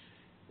 Peterson.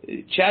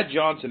 Chad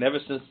Johnson, ever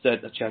since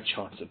that, Chad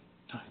Johnson.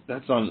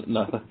 That's on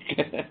no.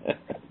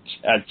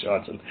 Chad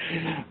Johnson.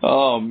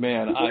 Oh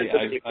man,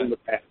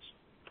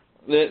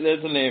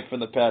 there's a name from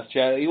the past.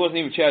 Chad. He wasn't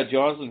even Chad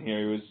Johnson here.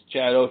 He was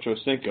Chad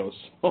Ochocinco.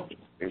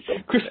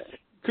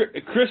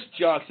 Chris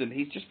Johnson.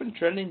 He's just been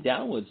trending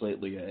downwards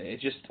lately.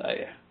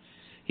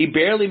 He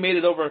barely made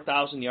it over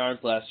 1,000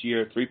 yards last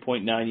year.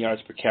 3.9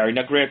 yards per carry.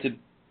 Now, granted,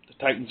 the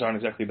Titans aren't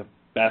exactly the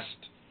best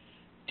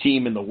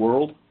team in the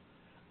world.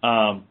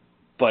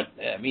 But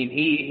I mean,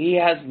 he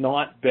has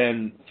not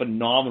been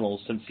phenomenal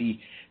since he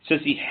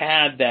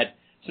had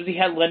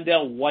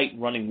Lendell White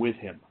running with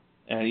him.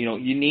 And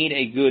you need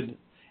a good.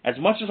 As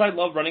much as I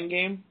love running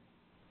game,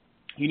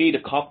 you need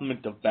a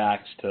complement of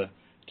backs to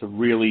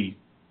really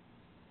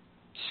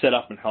set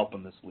up and help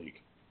in this league.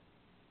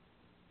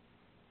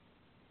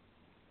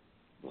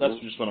 That's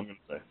just what I'm going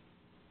to say.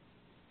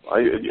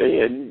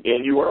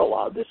 And you are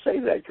allowed to say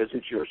that because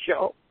it's your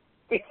show.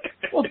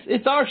 Well,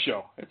 it's our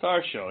show. It's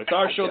our show. It's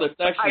our show that's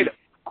actually.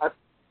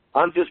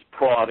 I'm just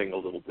prodding a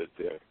little bit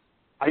there.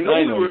 I know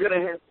we were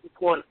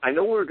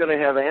going to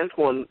have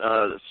Antoine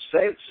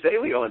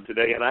Staley on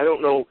today, and I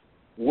don't know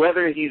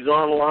whether he's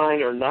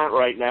online or not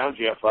right now,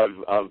 Jeff.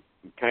 I've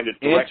kind of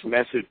direct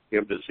messaged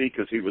him to see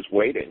because he was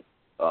waiting.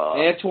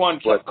 Antoine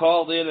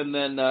called in,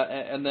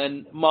 and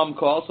then Mom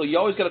called. So you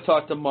always got to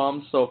talk to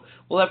Mom. So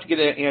we'll have to get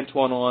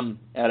Antoine on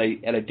at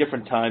a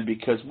different time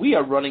because we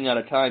are running out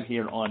of time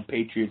here on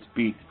Patriots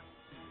Beat.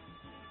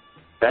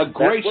 A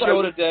great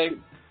show today.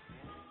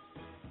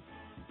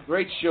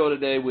 Great show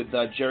today with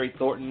Jerry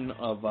Thornton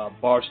of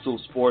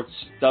Barstool Sports,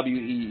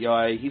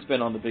 WEEI. He's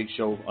been on the big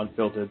show,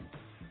 Unfiltered.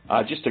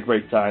 Just a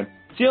great time.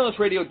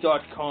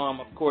 CLNSradio.com,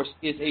 of course,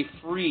 is a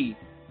free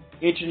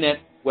internet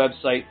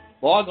website.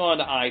 Log on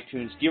to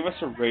iTunes, give us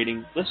a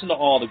rating, listen to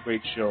all the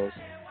great shows.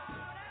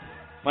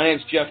 My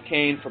name's Jeff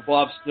Kane for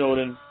Bob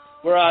Snowden.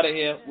 We're out of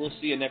here. We'll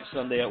see you next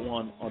Sunday at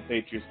 1 on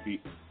Patriots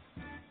Beat.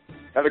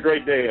 Have a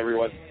great day,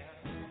 everyone.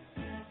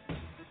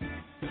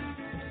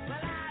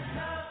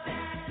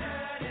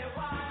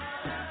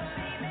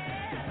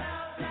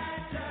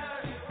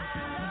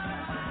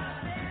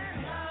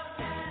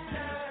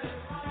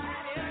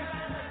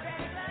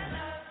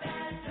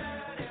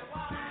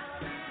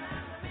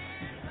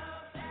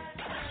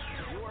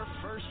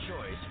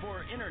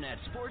 Internet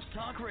Sports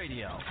Talk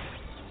Radio,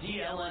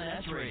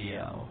 CLNS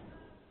Radio.